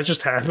 like, did that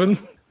just happen?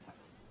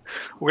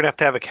 We're going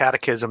to have a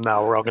catechism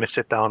now. We're all going to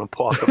sit down and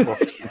pull out the book.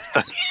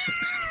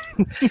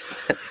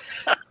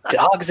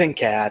 Dogs and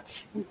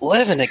cats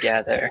living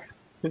together.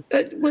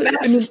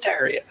 Mass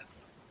hysteria.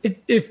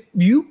 If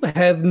you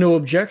have no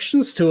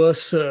objections to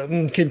us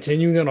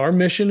continuing on our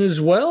mission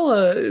as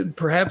well,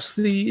 perhaps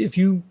if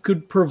you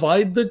could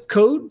provide the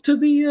code to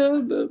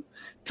the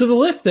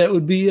lift, that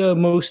would be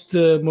most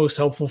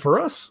helpful for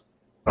us.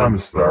 I'm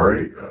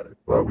sorry. I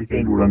thought we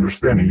came to an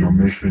understanding. Your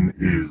mission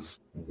is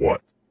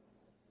what?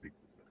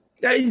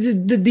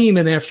 The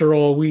demon, after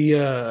all.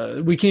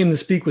 We came to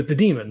speak with the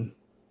demon.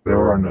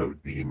 There are no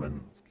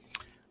demons.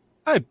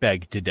 I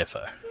beg to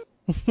differ.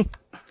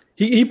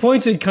 He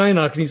points at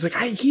Kynoch and he's like,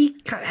 he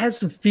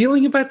has a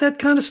feeling about that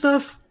kind of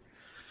stuff.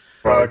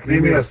 Can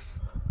you give me a...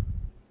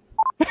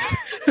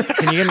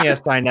 Can you give me a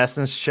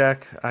Sinessence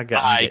check? I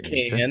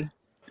can.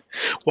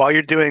 While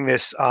you're doing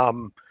this,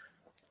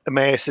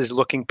 Emmaus is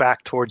looking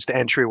back towards the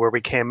entry where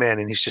we came in,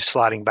 and he's just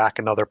sliding back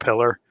another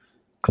pillar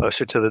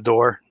closer to the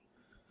door.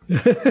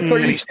 Are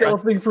you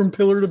stealthing from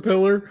pillar to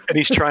pillar? And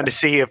he's trying to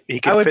see if he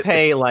can. I would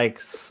pay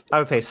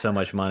so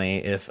much money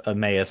if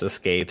Emmaus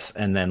escapes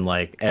and then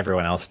like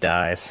everyone else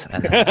dies.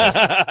 And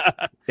then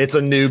it's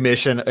a new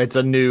mission. It's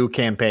a new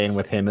campaign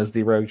with him as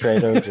the rogue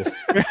trader, just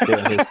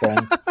doing his thing.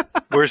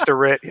 Where's the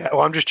writ? Yeah,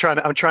 well, I'm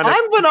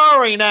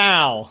Venari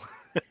now.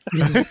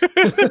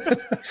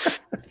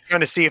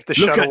 Trying to see if the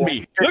Look shuttle. at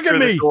me. Look at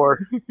me.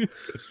 Door.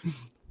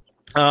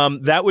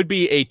 That would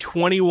be a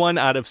 21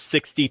 out of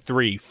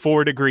 63,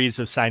 4 degrees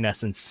of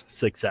Sinessence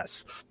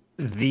success.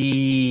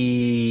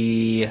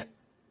 The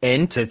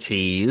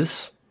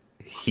entities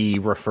he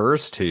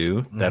refers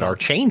to that are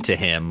chained to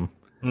him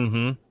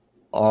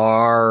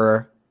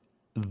are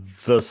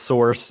the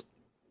source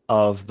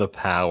of the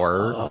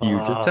power you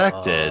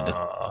detected.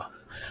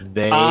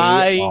 They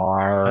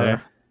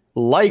are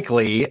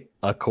likely,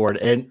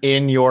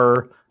 in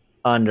your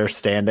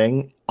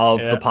understanding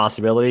of the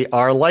possibility,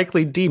 are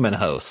likely demon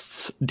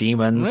hosts,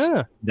 demons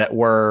that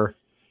were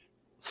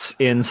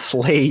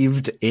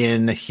enslaved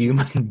in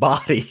human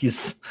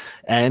bodies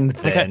and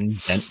then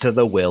bent to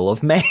the will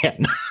of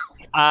man.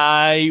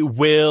 I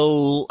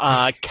will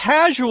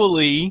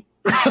casually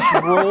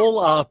stroll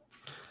up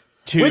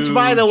to Which,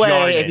 by the way,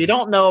 Jarnan. if you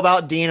don't know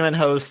about demon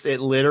hosts, it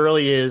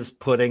literally is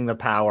putting the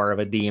power of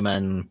a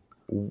demon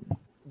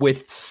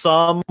with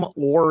some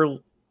or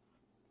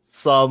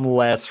some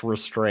less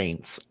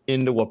restraints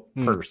into a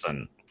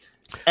person.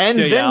 And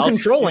then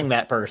controlling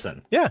that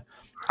person. Yeah.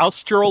 I'll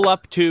stroll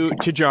up to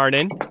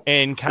Jarnan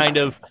and kind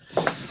of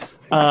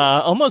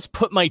almost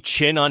put my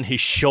chin on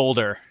his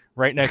shoulder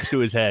right next to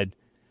his head.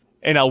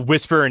 And I'll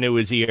whisper into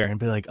his ear and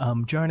be like,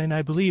 Jarnan,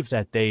 I believe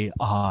that they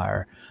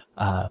are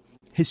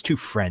his two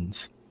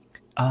friends.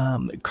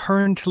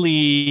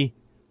 Currently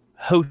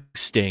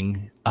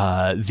hosting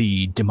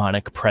the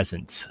demonic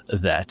presence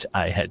that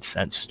I had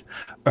sensed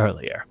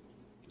earlier.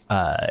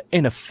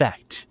 In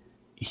effect,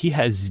 he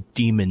has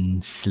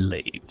demon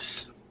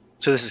slaves.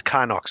 So this is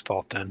Kynoch's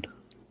fault then.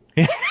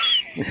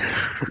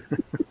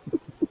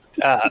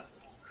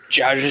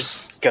 Josh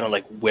is gonna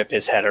like whip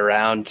his head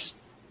around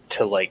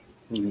to like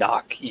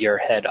knock your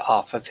head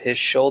off of his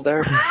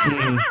shoulder.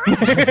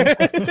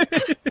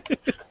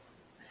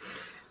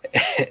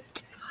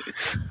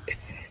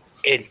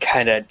 And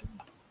kind of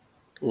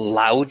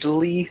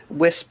loudly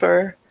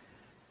whisper,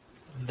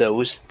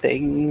 those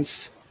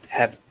things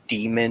have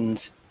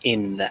demons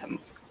in them.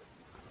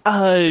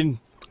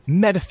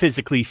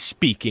 Metaphysically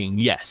speaking,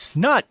 yes.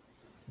 Not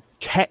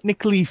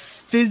technically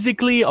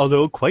physically,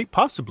 although quite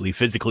possibly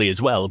physically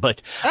as well,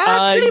 but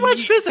pretty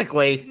much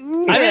physically.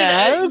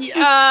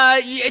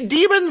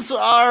 Demons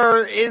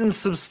are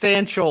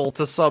insubstantial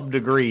to some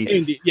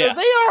degree. Yeah.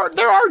 So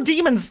there are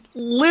demons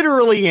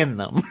literally in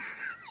them.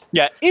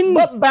 Yeah,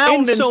 but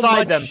bound in so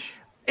inside much, them.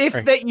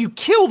 If that you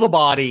kill the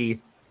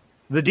body,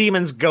 the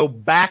demons go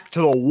back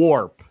to the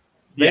warp.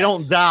 They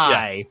don't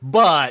die,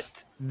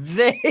 but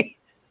there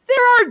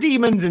are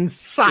demons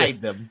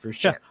inside them for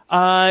sure.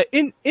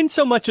 In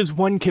so much as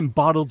one can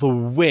bottle the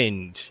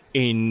wind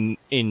in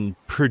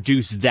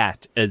produce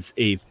that as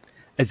a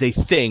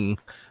thing.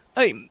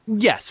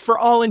 Yes, for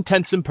all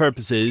intents and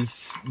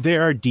purposes,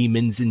 there are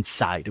demons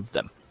inside of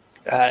them.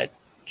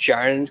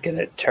 Jarn's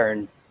gonna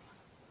turn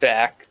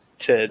back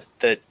to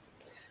the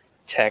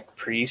tech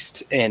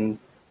priest and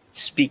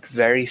speak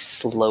very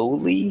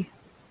slowly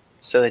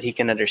so that he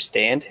can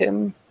understand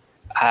him.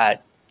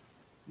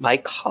 My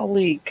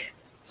colleague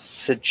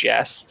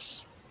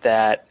suggests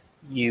that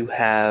you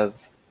have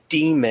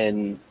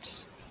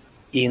demons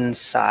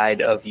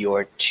inside of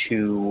your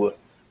two,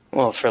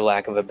 well, for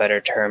lack of a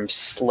better term,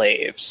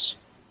 slaves.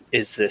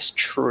 Is this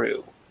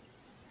true?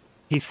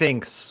 He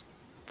thinks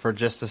for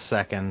just a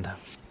second.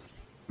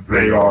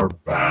 They are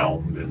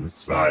bound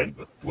inside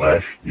the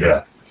flesh,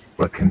 yes,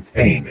 but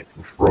contained and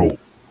controlled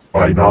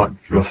by not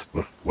just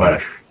the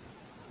flesh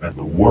and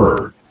the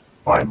word,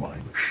 by my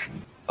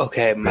machine.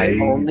 Okay,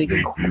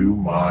 They do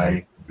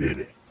my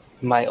bidding.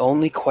 My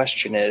only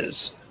question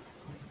is,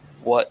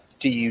 what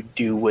do you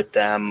do with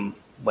them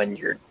when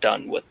you're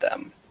done with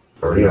them?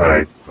 Sorry,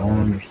 I don't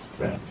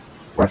understand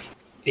the question.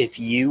 If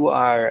you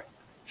are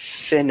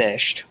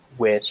finished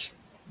with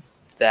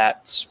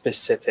that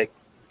specific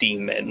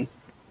demon,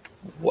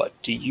 what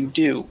do you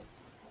do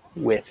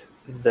with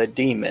the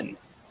demon?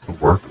 The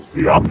work of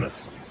the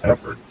Omniscient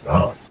ever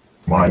done.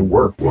 My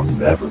work will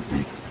never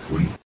be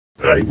complete.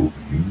 I will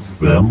use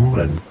them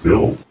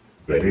until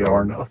they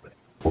are nothing.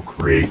 We'll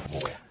create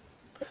more.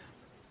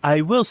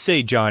 I will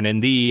say, John,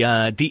 and the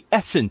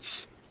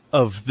essence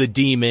of the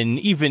demon,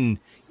 even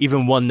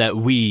one that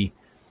we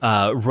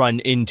run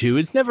into,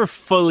 is never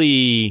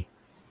fully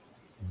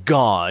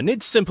gone.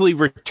 It simply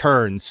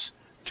returns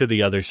to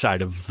the other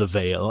side of the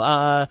veil.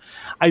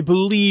 I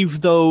believe,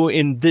 though,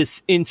 in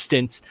this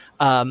instance,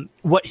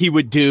 what he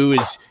would do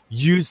is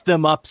use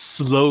them up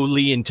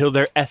slowly until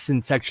their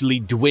essence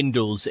actually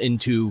dwindles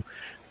into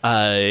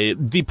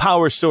the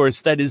power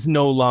source that is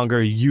no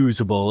longer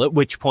usable, at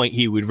which point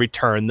he would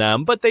return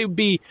them, but they would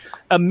be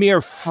a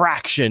mere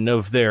fraction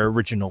of their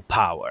original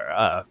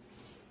power.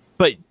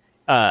 But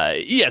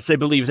yes, I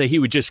believe that he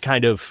would just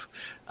kind of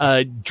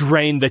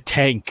drain the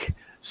tank,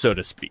 so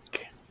to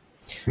speak.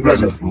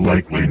 That is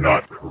likely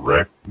not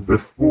correct. The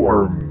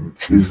form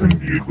is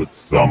imbued with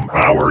some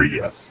power,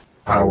 yes.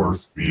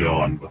 Powers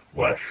beyond the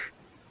flesh.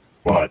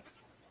 But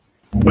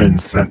when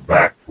sent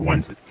back to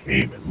whence it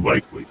came, it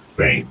likely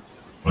remained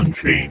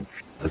unchanged,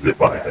 as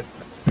if I had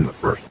in the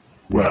first.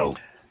 Well,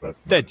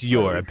 that's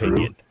your true.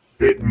 opinion.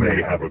 It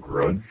may have a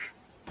grudge.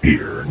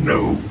 Fear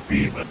no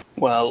demon.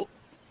 Well,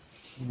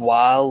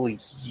 while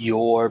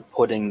you're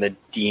putting the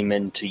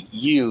demon to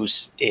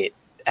use, it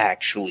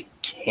actually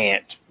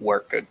can't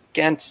work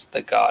against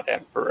the God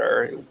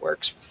Emperor. It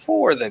works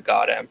for the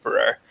God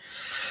Emperor.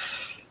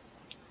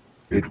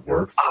 It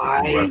works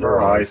for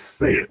whoever I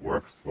say it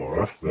works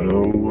for,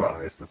 so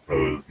I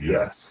suppose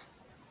yes.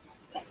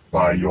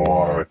 By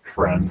your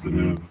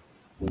transitive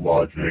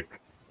logic,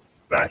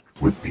 that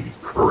would be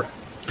correct.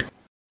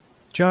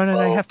 John, and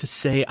I have to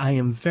say, I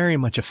am very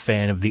much a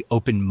fan of the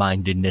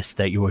open-mindedness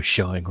that you are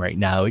showing right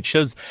now. It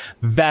shows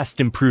vast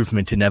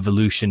improvement in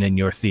evolution in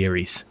your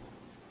theories.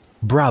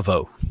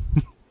 Bravo.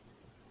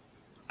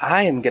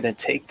 I am going to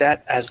take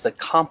that as the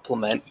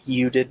compliment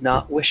you did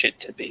not wish it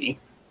to be.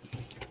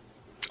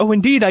 Oh,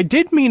 indeed, I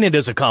did mean it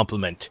as a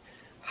compliment.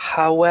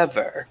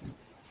 However,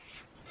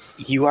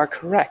 you are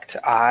correct.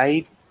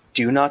 I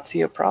do not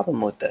see a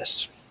problem with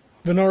this.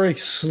 Venari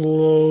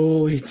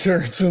slowly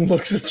turns and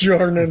looks at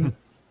Jordan.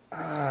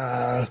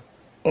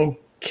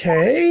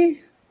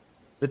 Okay?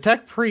 The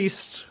tech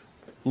priest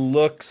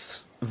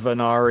looks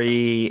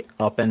Venari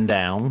up and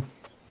down.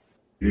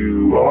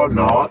 You are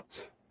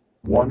not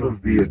one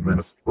of the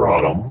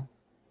Administratum,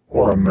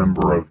 or a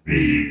member of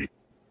the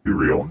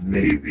Imperial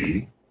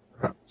Navy.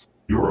 Perhaps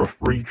you're a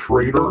free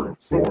trader of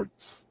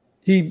sorts.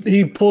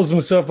 He pulls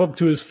himself up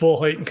to his full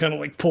height and kind of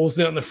like pulls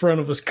down the front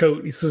of his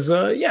coat. He says,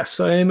 yes,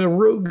 I am a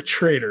rogue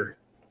trader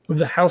of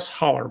the House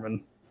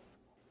Hollerman.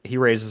 He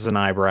raises an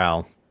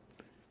eyebrow.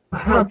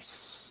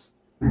 Perhaps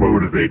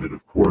motivated,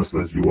 of course,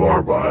 as you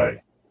are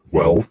by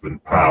wealth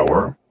and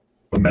power,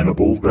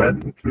 amenable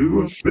then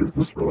to a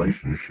business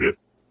relationship.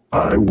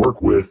 I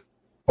work with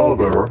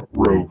other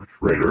rogue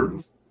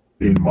traders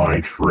in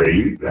my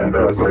trade, and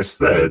as I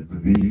said,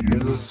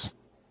 these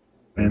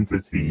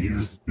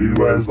entities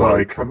do as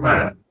I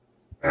command.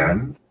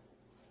 And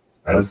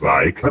as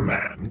I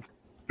command,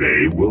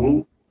 they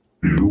will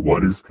do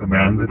what is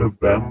commanded of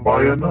them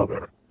by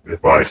another,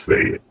 if I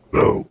say it,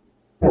 though,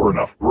 for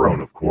enough throne,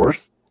 of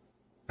course.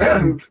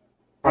 And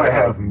I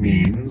have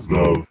means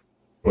of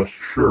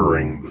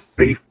assuring the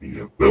safety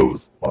of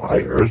those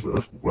buyers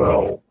as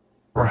well.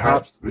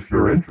 Perhaps, if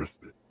you're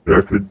interested,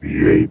 there could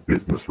be a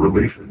business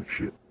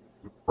relationship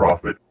to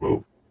profit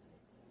both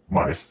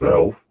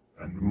myself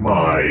and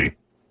my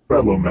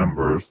fellow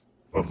members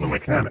of the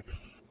Mechanics,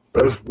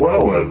 as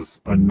well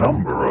as a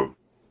number of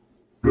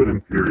good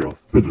Imperial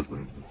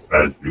citizens,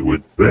 as you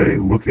would say,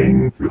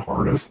 looking to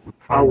harness the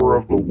power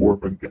of the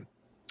warp again.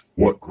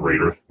 What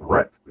greater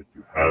threat that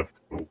you have to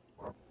the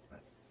warp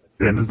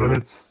than is in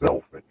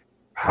itself that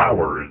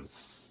power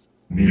is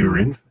near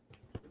infinite?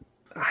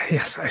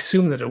 Yes, I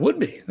assume that it would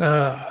be.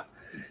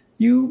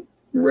 You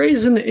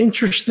raise an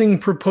interesting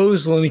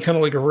proposal, and he kind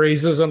of like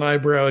raises an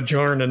eyebrow at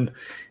Jarn, and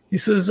he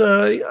says,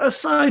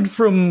 aside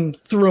from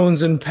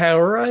thrones and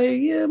power, I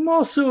am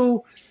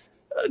also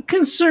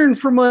concerned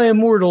for my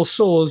immortal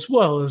soul as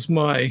well, as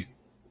my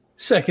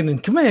second in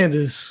command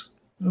is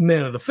a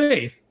man of the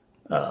faith.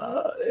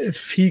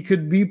 If he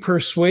could be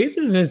persuaded,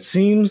 and it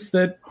seems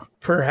that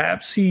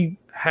perhaps he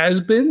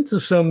has been to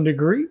some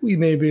degree, we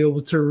may be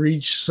able to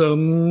reach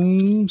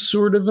some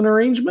sort of an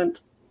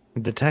arrangement.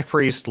 The tech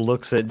priest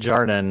looks at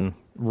Jarden,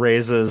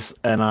 raises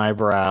an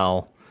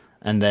eyebrow,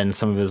 and then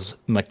some of his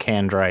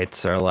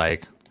Mechandrites are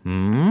like,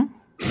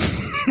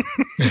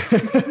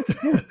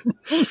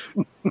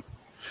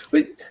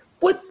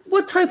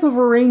 What type of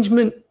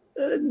arrangement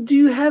do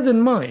you have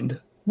in mind?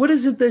 What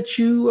is it that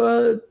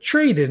you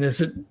trade in?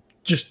 Is it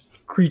just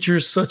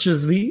creatures such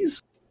as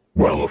these?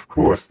 Well, of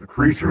course, the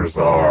creatures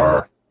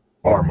are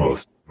our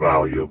most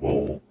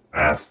valuable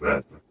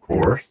asset, of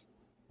course,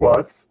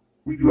 but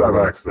we do have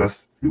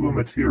access to a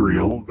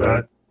material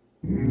that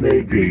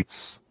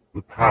negates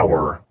the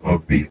power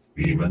of these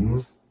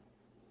demons.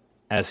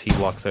 As he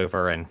walks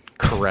over and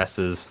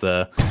caresses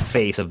the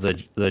face of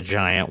the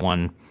giant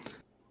one.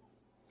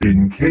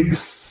 In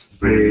case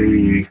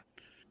they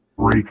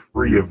break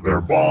free of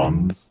their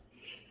bonds,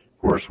 of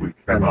course we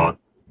cannot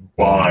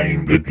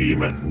bind the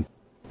demon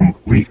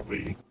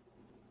completely,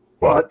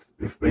 but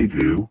if they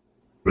do,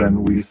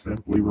 then we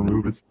simply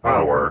remove its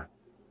power.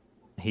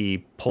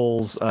 He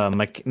pulls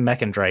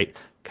Mechandrite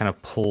kind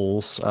of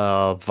pulls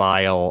a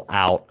vial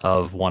out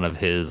of one of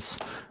his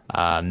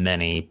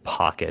many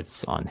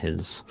pockets on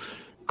his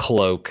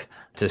cloak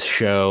to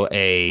show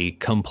a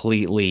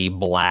completely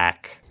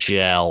black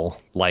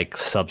gel-like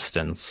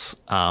substance.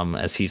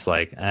 As he's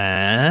like,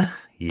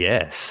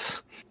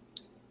 yes.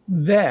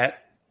 That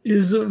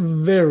is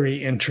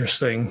very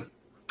interesting.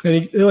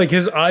 And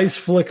his eyes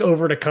flick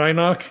over to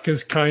Kynoch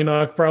because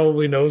Kynoch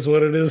probably knows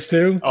what it is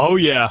too. Oh,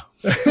 yeah.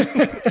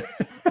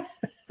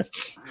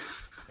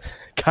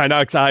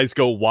 Kynoch's eyes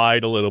go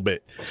wide a little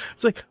bit.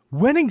 It's like,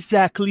 when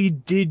exactly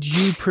did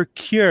you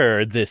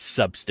procure this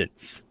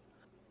substance?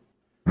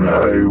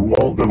 I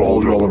won't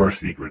divulge all of our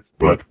secrets,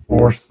 but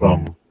for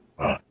some,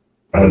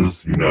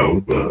 as you know,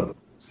 the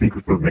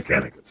secrets of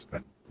Mechanicus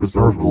can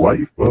preserve the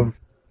life of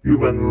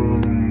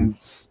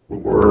humans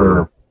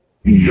for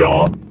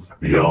eons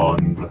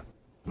beyond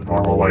the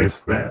normal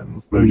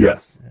lifespans. Though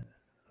yes,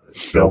 I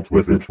dealt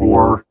with it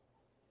for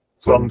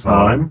some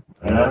time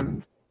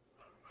and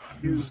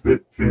used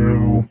it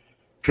to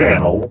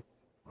channel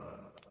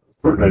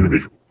certain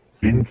individuals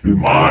into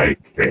my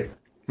care.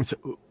 So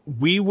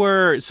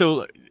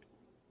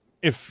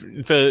if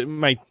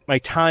my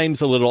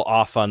time's a little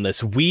off on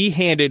this, we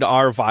handed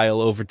our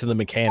vial over to the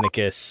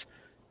Mechanicus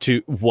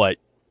to what?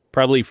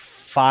 Probably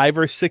 5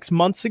 or 6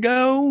 months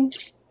ago?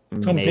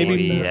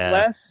 Maybe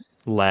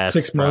less?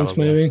 6 months,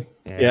 maybe.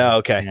 Yeah,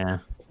 okay. Yeah.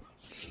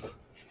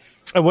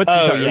 What's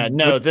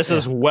this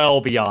is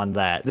well beyond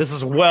that. This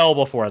is well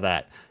before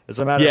that. As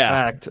a matter of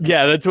fact.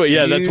 Yeah, that's what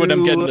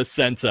I'm getting the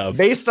sense of.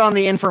 Based on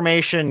the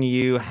information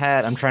you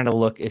had, I'm trying to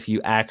look if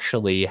you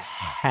actually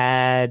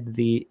had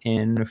the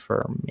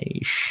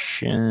information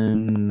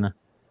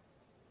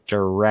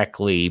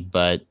directly,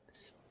 but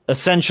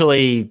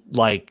essentially,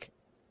 like,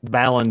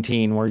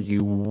 Valentine, where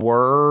you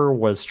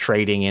was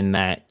trading in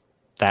that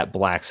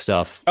black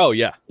stuff. Oh,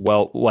 yeah.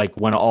 Well, like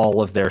when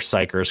all of their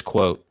psychers,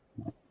 quote,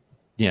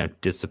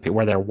 disappear,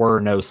 where there were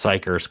no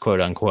psychers,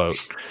 quote unquote,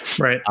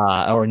 right?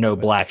 Or no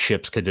black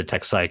ships could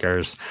detect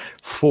psychers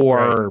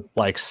for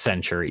like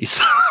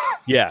centuries.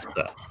 Yeah.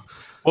 So.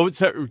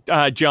 What's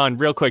John?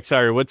 Real quick,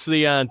 sorry. What's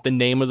the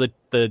name of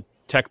the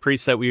tech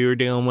priest that we were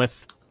dealing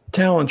with?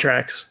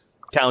 Talontrax.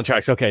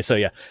 Talontrax. Okay, so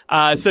yeah.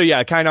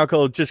 Kynoch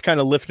will just kind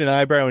of lift an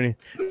eyebrow and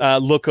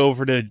look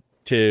over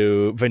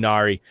to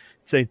Venari,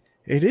 saying,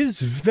 "It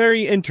is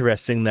very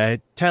interesting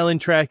that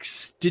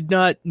Talontrax did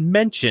not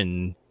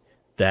mention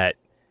that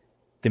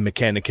the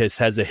Mechanicus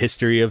has a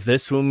history of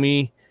this when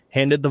we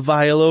handed the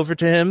vial over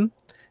to him,"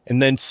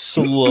 and then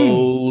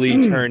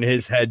slowly turn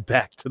his head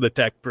back to the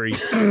tech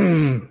priest.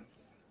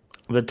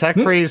 The tech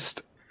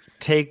priest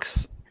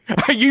takes...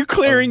 Are you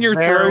clearing your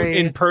throat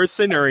in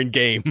person or in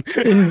game?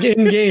 In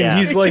game, yeah.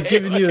 He's like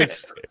giving you a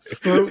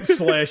throat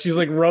slash. He's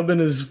like rubbing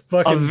his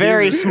fucking... A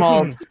very beard.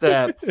 small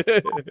step. What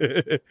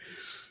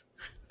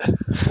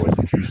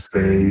did you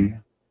say?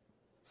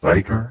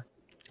 Psyker?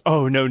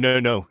 Oh,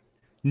 no.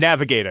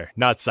 Navigator,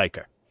 not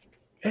Psyker.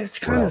 It's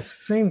kind of the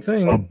same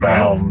thing. A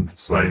bound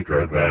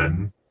Psyker,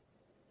 then.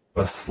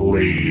 A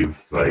slave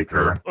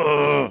Psyker.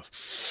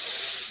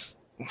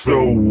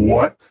 So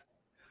what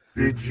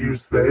did you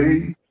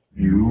say?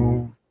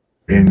 You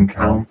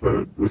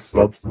encountered the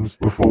substance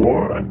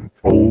before and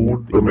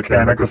told the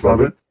Mechanicus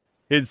of it?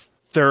 His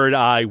third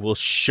eye will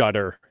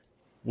shudder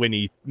when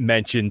he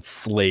mentions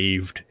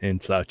slaved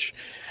and such.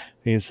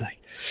 He's like,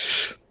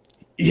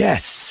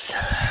 yes,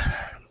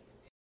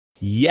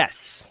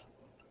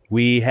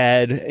 we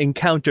had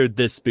encountered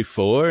this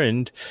before,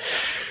 and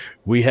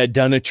we had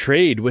done a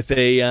trade with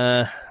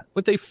a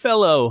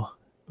fellow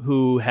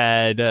who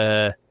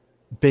had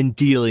been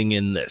dealing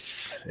in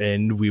this,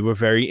 and we were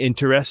very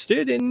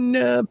interested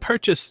and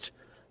purchased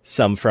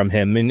some from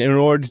him. And in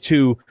order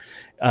to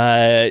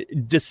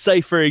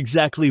decipher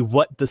exactly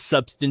what the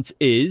substance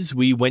is,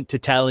 we went to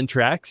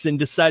Talontrax and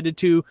decided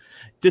to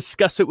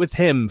discuss it with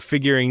him,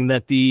 figuring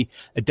that the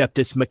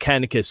Adeptus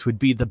Mechanicus would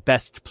be the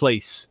best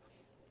place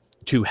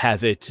to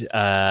have it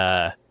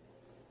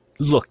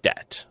looked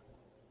at.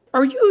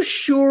 Are you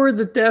sure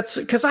that that's...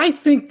 Because I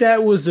think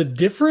that was a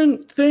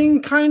different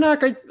thing,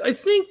 Kynoch. I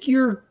think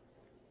you're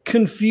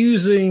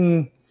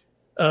confusing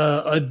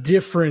a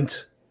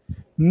different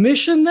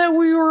mission that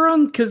we were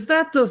on, because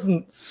that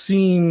doesn't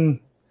seem...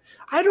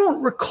 I don't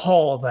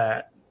recall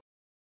that.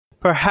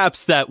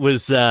 Perhaps that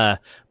was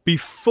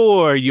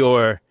before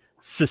your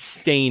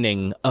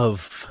sustaining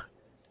of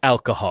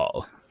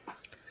alcohol.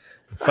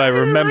 If I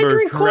remember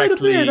drink quite a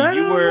correctly, bit. I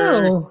you don't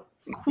were know.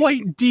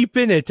 quite deep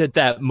in it at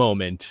that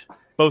moment,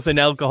 both in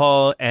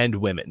alcohol and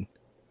women.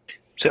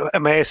 So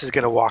Emmaus is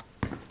going to walk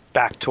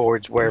back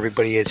towards where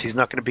everybody is. He's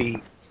not going to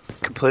be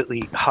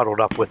completely huddled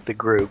up with the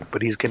group,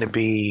 but he's going to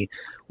be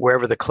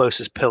wherever the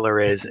closest pillar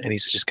is, and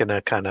he's just going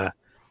to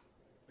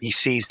he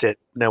sees that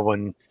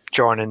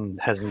Jordan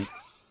hasn't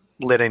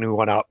lit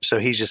anyone up, so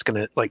he's just going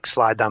to like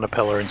slide down a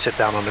pillar and sit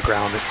down on the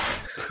ground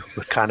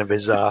with kind of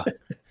his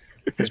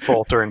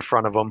bolter in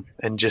front of him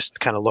and just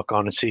kind of look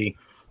on and see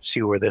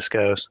where this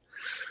goes.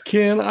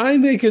 Can I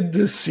make a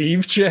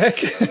deceive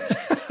check?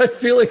 I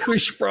feel like we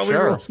should probably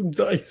Sure. roll some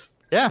dice.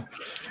 Yeah.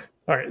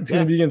 All right, it's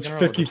going to be against roll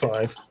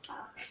 55.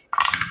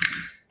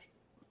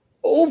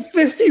 Oh,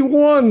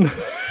 51.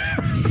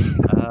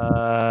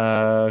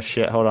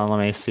 Shit. Hold on. Let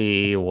me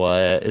see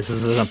what. This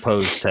is an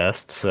opposed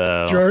test,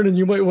 so. Jordan,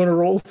 you might want to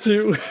roll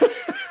too.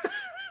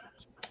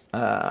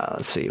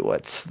 Let's see.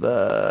 What's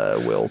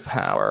the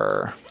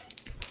willpower?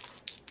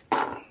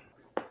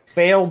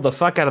 Failed the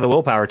fuck out of the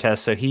willpower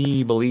test, so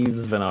he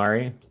believes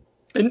Venari.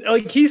 And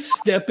like he's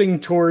stepping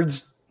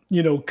towards,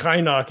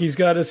 Kynok. He's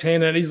got his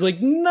hand out. He's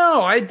like,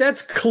 no,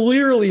 that's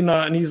clearly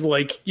not. And he's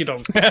like,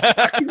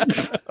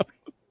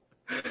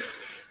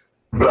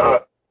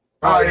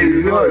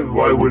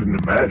 I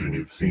wouldn't imagine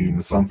you've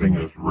seen something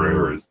as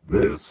rare as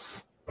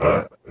this,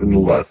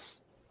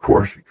 unless, of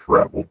course, you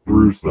traveled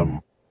through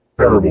some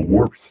terrible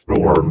warp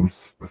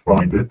storms to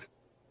find it.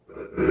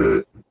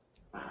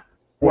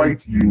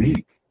 Quite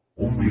unique,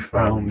 only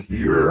found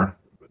here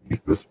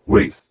beneath this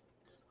place.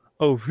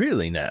 Oh,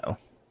 really now?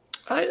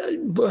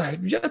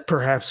 yeah,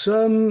 perhaps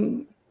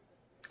a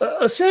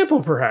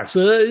sample, perhaps.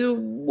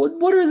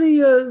 What are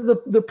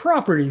the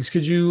properties?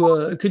 Could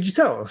you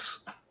tell us?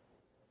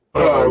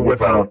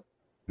 Without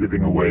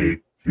giving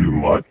away too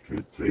much,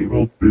 it's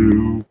able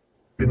to,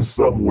 in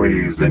some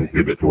ways,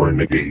 inhibit or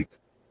negate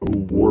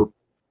warp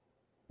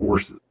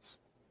forces.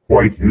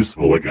 Quite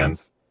useful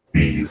against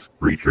these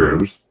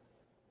creatures.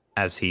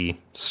 As he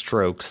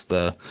strokes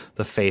the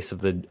face of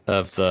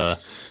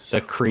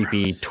the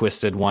creepy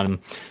twisted one.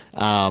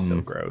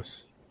 So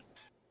gross.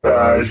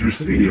 As you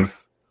see,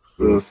 if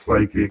the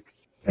psychic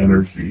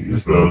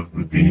energies of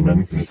the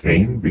demon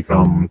contained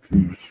become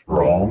too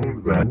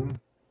strong, then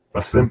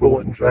a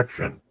simple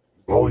injection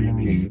is all you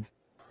need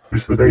to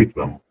sedate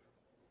them.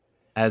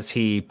 As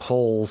he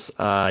pulls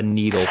a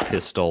needle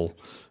pistol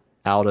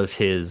out of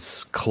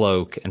his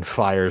cloak and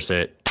fires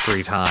it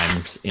 3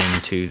 times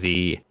into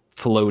the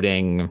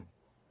floating,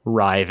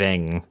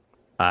 writhing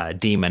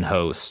demon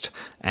host,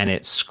 and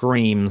it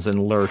screams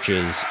and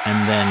lurches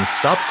and then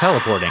stops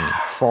teleporting,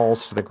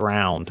 falls to the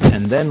ground,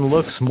 and then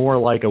looks more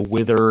like a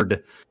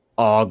withered,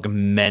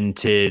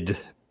 augmented,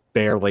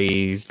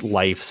 barely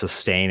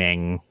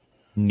life-sustaining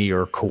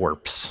near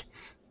corpse.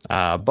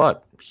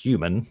 But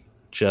human,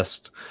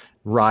 just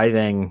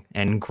writhing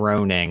and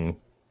groaning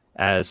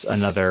as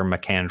another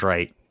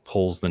Macandrite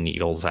pulls the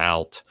needles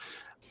out.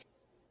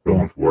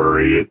 Don't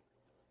worry, it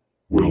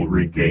will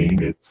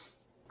regain its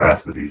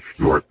capacity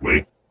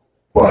shortly.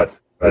 But,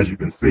 as you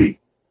can see,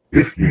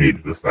 if you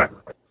needed a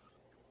sacrifice.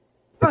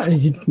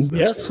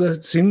 Yes,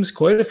 that seems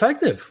quite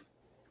effective.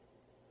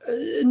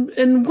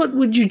 And what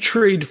would you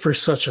trade for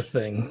such a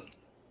thing?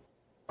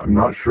 I'm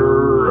not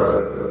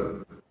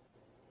sure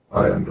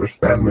I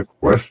understand the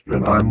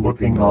question. I'm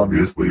looking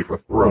obviously for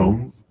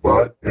thrones,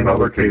 but in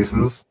other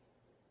cases,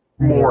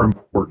 more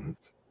important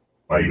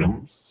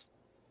items,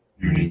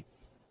 unique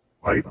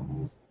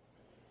items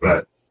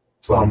that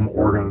some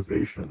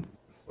organization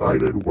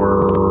decided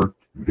were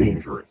too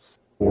dangerous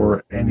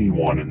for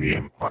anyone in the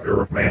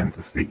Empire of Man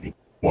to see.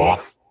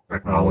 Lost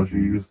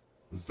technologies,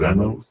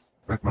 Xenos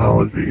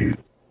technologies,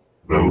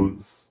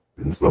 those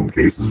in some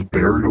cases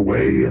buried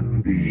away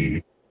in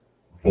the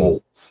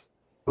vaults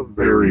of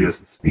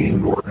various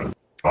esteemed organizations.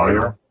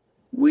 Fire?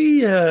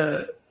 We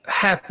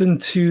happen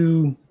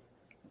to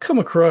come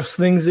across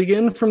things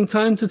again from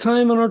time to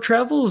time on our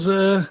travels.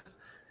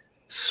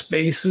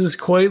 Space is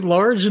quite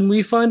large, and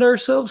we find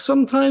ourselves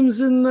sometimes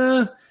in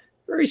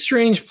very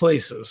strange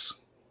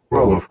places.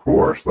 Well, of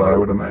course, I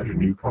would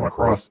imagine you come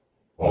across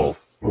all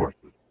sorts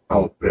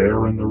out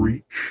there in the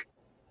Reach.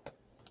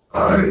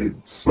 I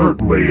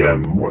certainly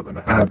am more than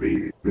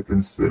happy to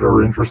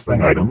consider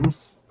interesting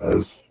items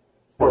as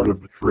part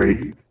of the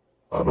trade.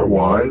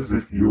 Otherwise,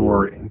 if you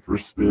are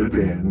interested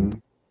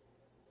in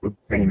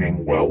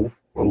obtaining wealth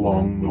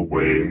along the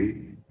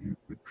way, you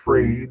could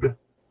trade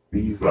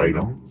these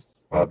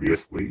items,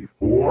 obviously,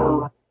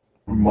 for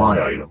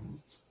my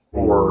items,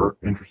 or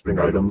interesting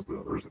items that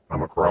others have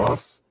come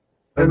across.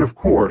 And of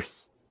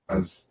course,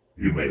 as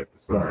you may have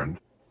discerned,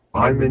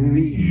 I'm in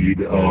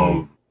need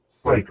of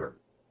psychers.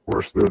 Of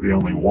course, they're the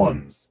only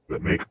ones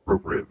that make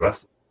appropriate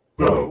vessels.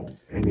 So,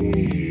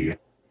 any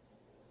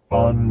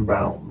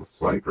unbound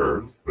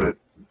psychers that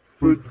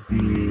could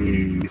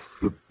be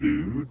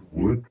subdued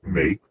would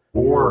make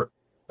for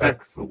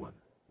excellent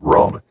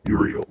raw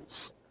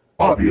materials.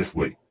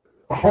 Obviously,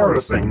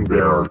 harnessing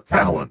their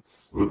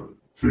talents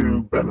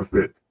to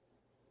benefit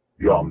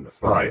the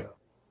Omnissiah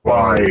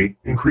by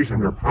increasing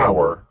their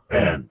power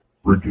and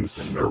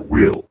reducing their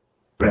will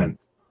bent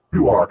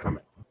to our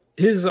command.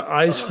 His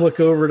eyes flick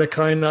over to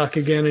Kynoch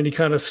again, and he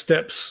kind of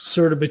steps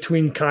sort of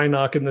between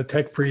Kynoch and the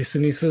tech priest,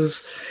 and he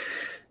says,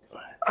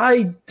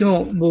 I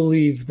don't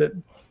believe that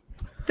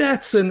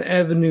that's an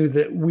avenue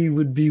that we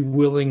would be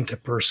willing to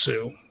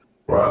pursue.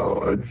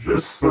 Well,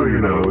 just so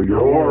you know,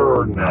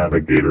 your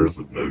navigator's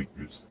of no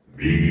use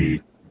to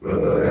me.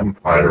 The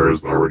Empire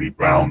has already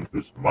bound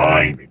his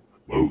mind and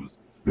closed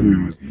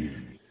to the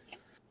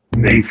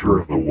nature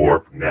of the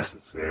warp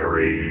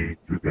necessary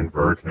to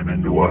convert him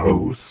into a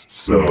host.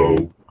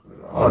 So,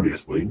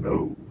 obviously,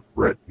 no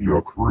threat to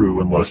your crew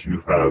unless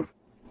you have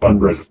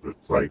unregistered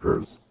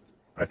psychers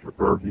at your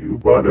purview.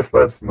 But if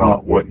that's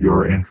not what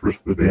you're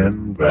interested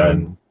in,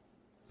 then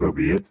so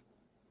be it.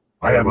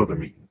 I have other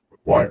means of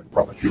acquiring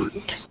raw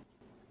materials.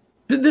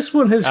 This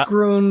one has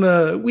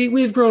grown,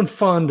 we've grown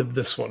fond of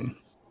this one.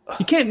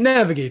 You can't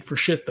navigate for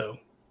shit, though.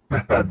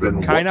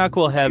 Kynoch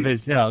will have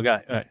his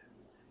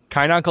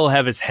Kynoch will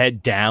have his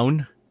head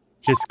down,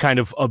 just kind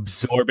of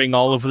absorbing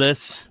all of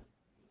this,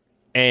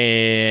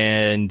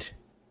 and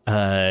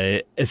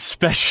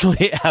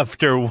especially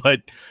after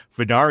what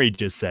Venari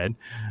just said,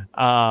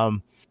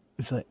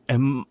 it's like,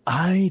 am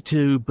I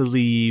to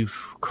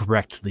believe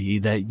correctly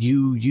that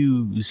you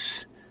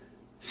use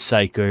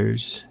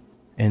psychers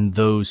and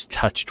those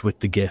touched with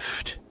the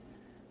gift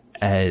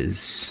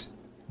as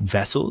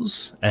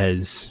vessels,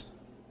 as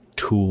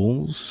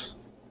tools?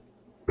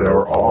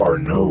 There are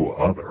no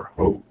other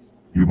hosts.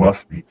 You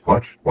must be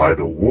touched by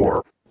the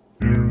warp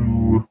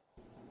to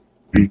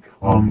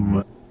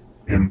become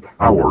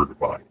empowered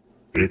by it.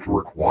 It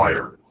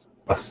requires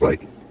a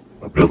psychic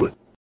ability.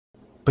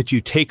 But you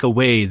take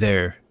away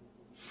their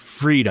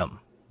freedom.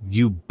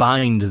 You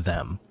bind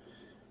them.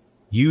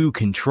 You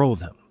control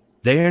them.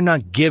 They are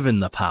not given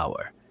the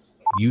power.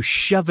 You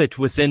shove it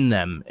within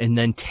them and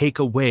then take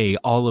away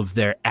all of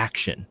their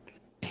action.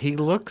 He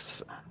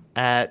looks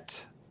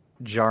at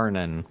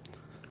Jarnan.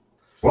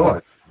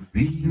 But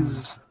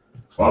these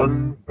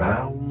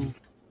unbound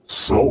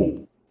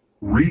souls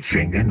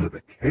reaching into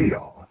the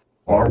chaos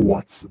are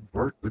what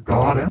subvert the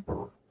God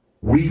Emperor.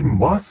 We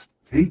must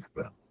take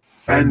them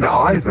and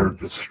either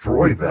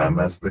destroy them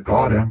as the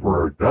God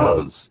Emperor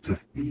does to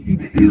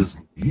feed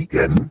his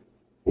beacon,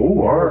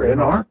 or in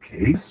our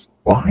case,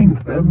 bind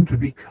them to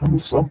become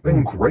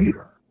something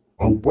greater,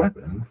 a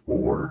weapon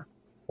for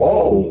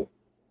all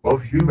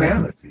of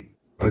humanity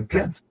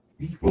against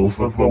evils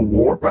of the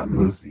warp and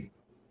the Z.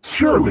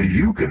 Surely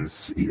you can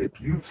see it.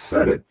 You've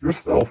said it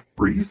yourself,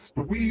 priest.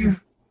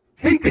 We've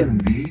taken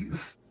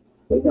these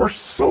poor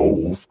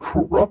souls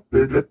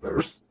corrupted at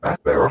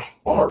their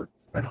heart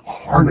and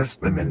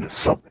harnessed them into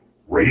something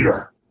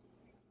greater.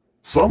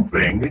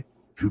 Something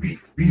to be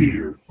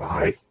feared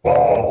by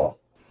all.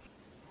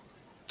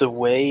 The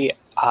way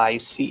I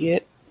see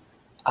it,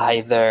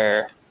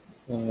 either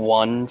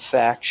one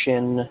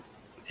faction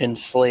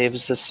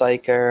enslaves a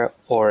psyker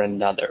or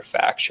another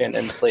faction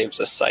enslaves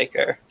a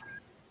psyker.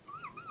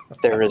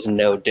 There is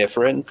no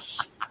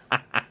difference,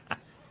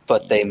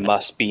 but they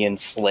must be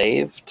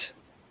enslaved,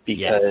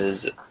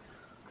 because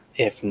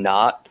if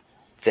not,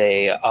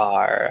 they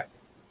are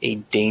a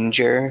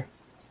danger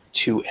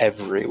to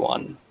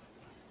everyone.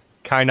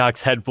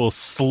 Kynoch's head will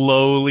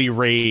slowly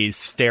raise,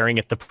 staring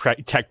at the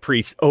tech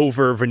priest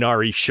over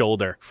Venari's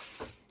shoulder.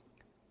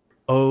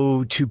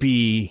 Oh, to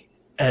be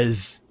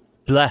as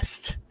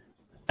blessed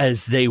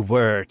as they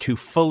were to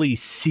fully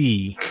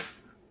see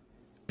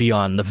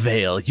beyond the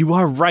veil. You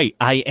are right.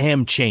 I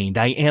am chained.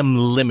 I am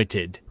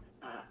limited.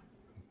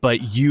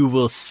 But you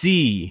will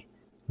see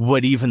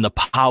what even the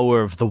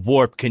power of the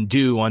warp can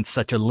do on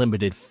such a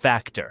limited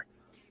factor.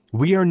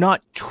 We are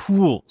not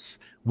tools.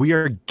 We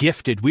are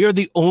gifted. We are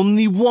the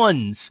only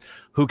ones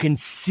who can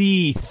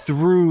see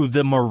through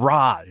the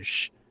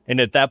mirage. And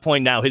at that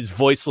point now, his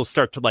voice will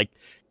start to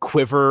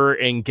quiver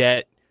and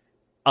get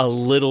a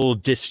little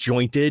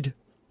disjointed.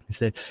 He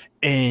said,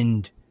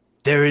 and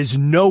there is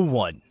no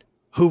one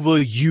who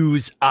will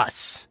use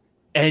us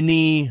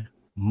any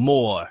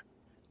more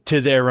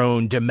to their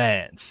own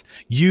demands.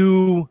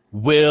 You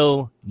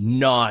will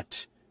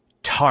not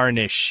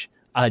tarnish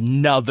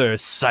another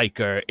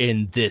psyker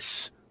in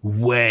this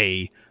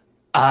way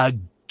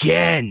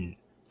again.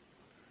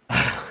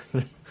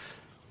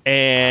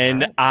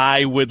 And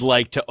I would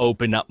like to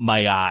open up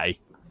my eye.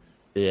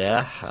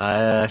 Yeah,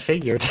 I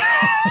figured.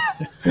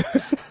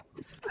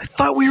 I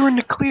thought we were in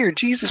the clear.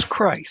 Jesus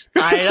Christ.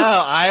 I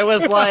know. I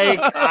was like,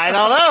 I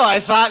don't know.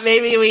 I thought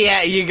maybe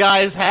you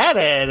guys had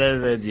it,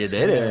 and then you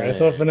did it. I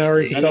thought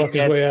Venari could talk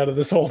his way out of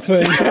this whole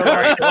thing.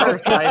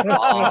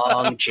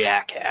 Long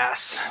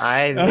jackass.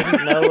 I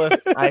didn't know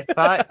if I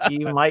thought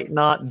you might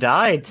not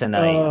die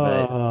tonight,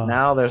 but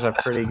now there's a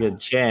pretty good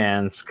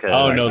chance.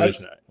 Oh no,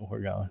 there's not. We're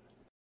going.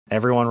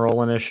 Everyone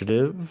roll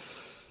initiative.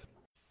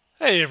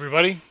 Hey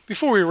everybody.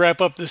 Before we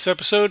wrap up this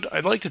episode,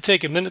 I'd like to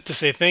take a minute to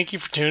say thank you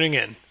for tuning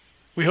in.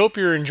 We hope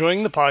you're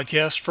enjoying the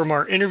podcast, from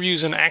our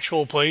interviews and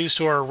actual plays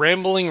to our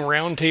rambling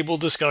roundtable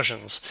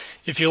discussions.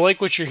 If you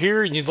like what you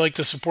hear and you'd like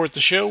to support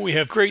the show, we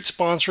have great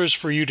sponsors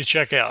for you to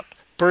check out.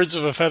 Birds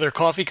of a Feather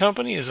Coffee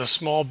Company is a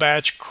small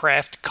batch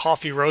craft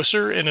coffee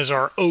roaster and is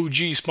our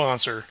OG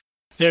sponsor.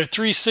 They have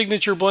 3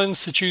 signature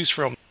blends to choose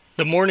from.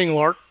 The Morning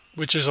Lark,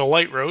 which is a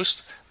light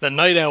roast, the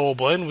Night Owl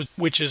blend,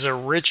 which is a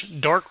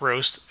rich dark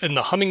roast, and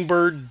the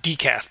Hummingbird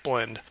Decaf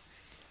blend.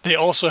 They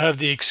also have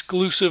the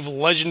exclusive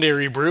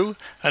Legendary Brew,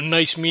 a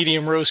nice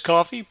medium roast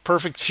coffee,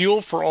 perfect fuel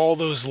for all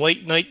those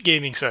late night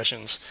gaming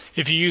sessions.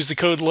 If you use the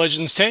code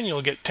LEGENDS10,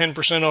 you'll get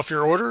 10% off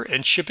your order,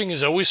 and shipping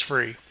is always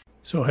free.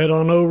 So head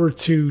on over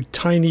to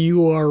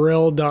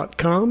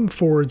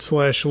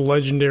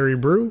tinyurl.com/legendary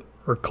brew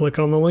or click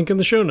on the link in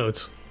the show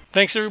notes.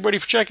 Thanks everybody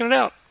for checking it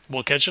out.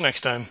 We'll catch you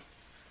next time.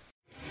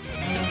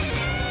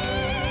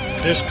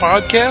 This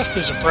podcast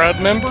is a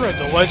proud member of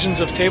the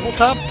Legends of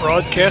Tabletop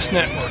Broadcast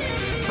Network.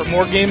 For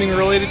more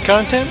gaming-related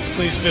content,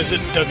 please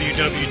visit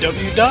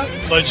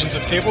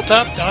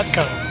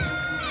www.legendsoftabletop.com.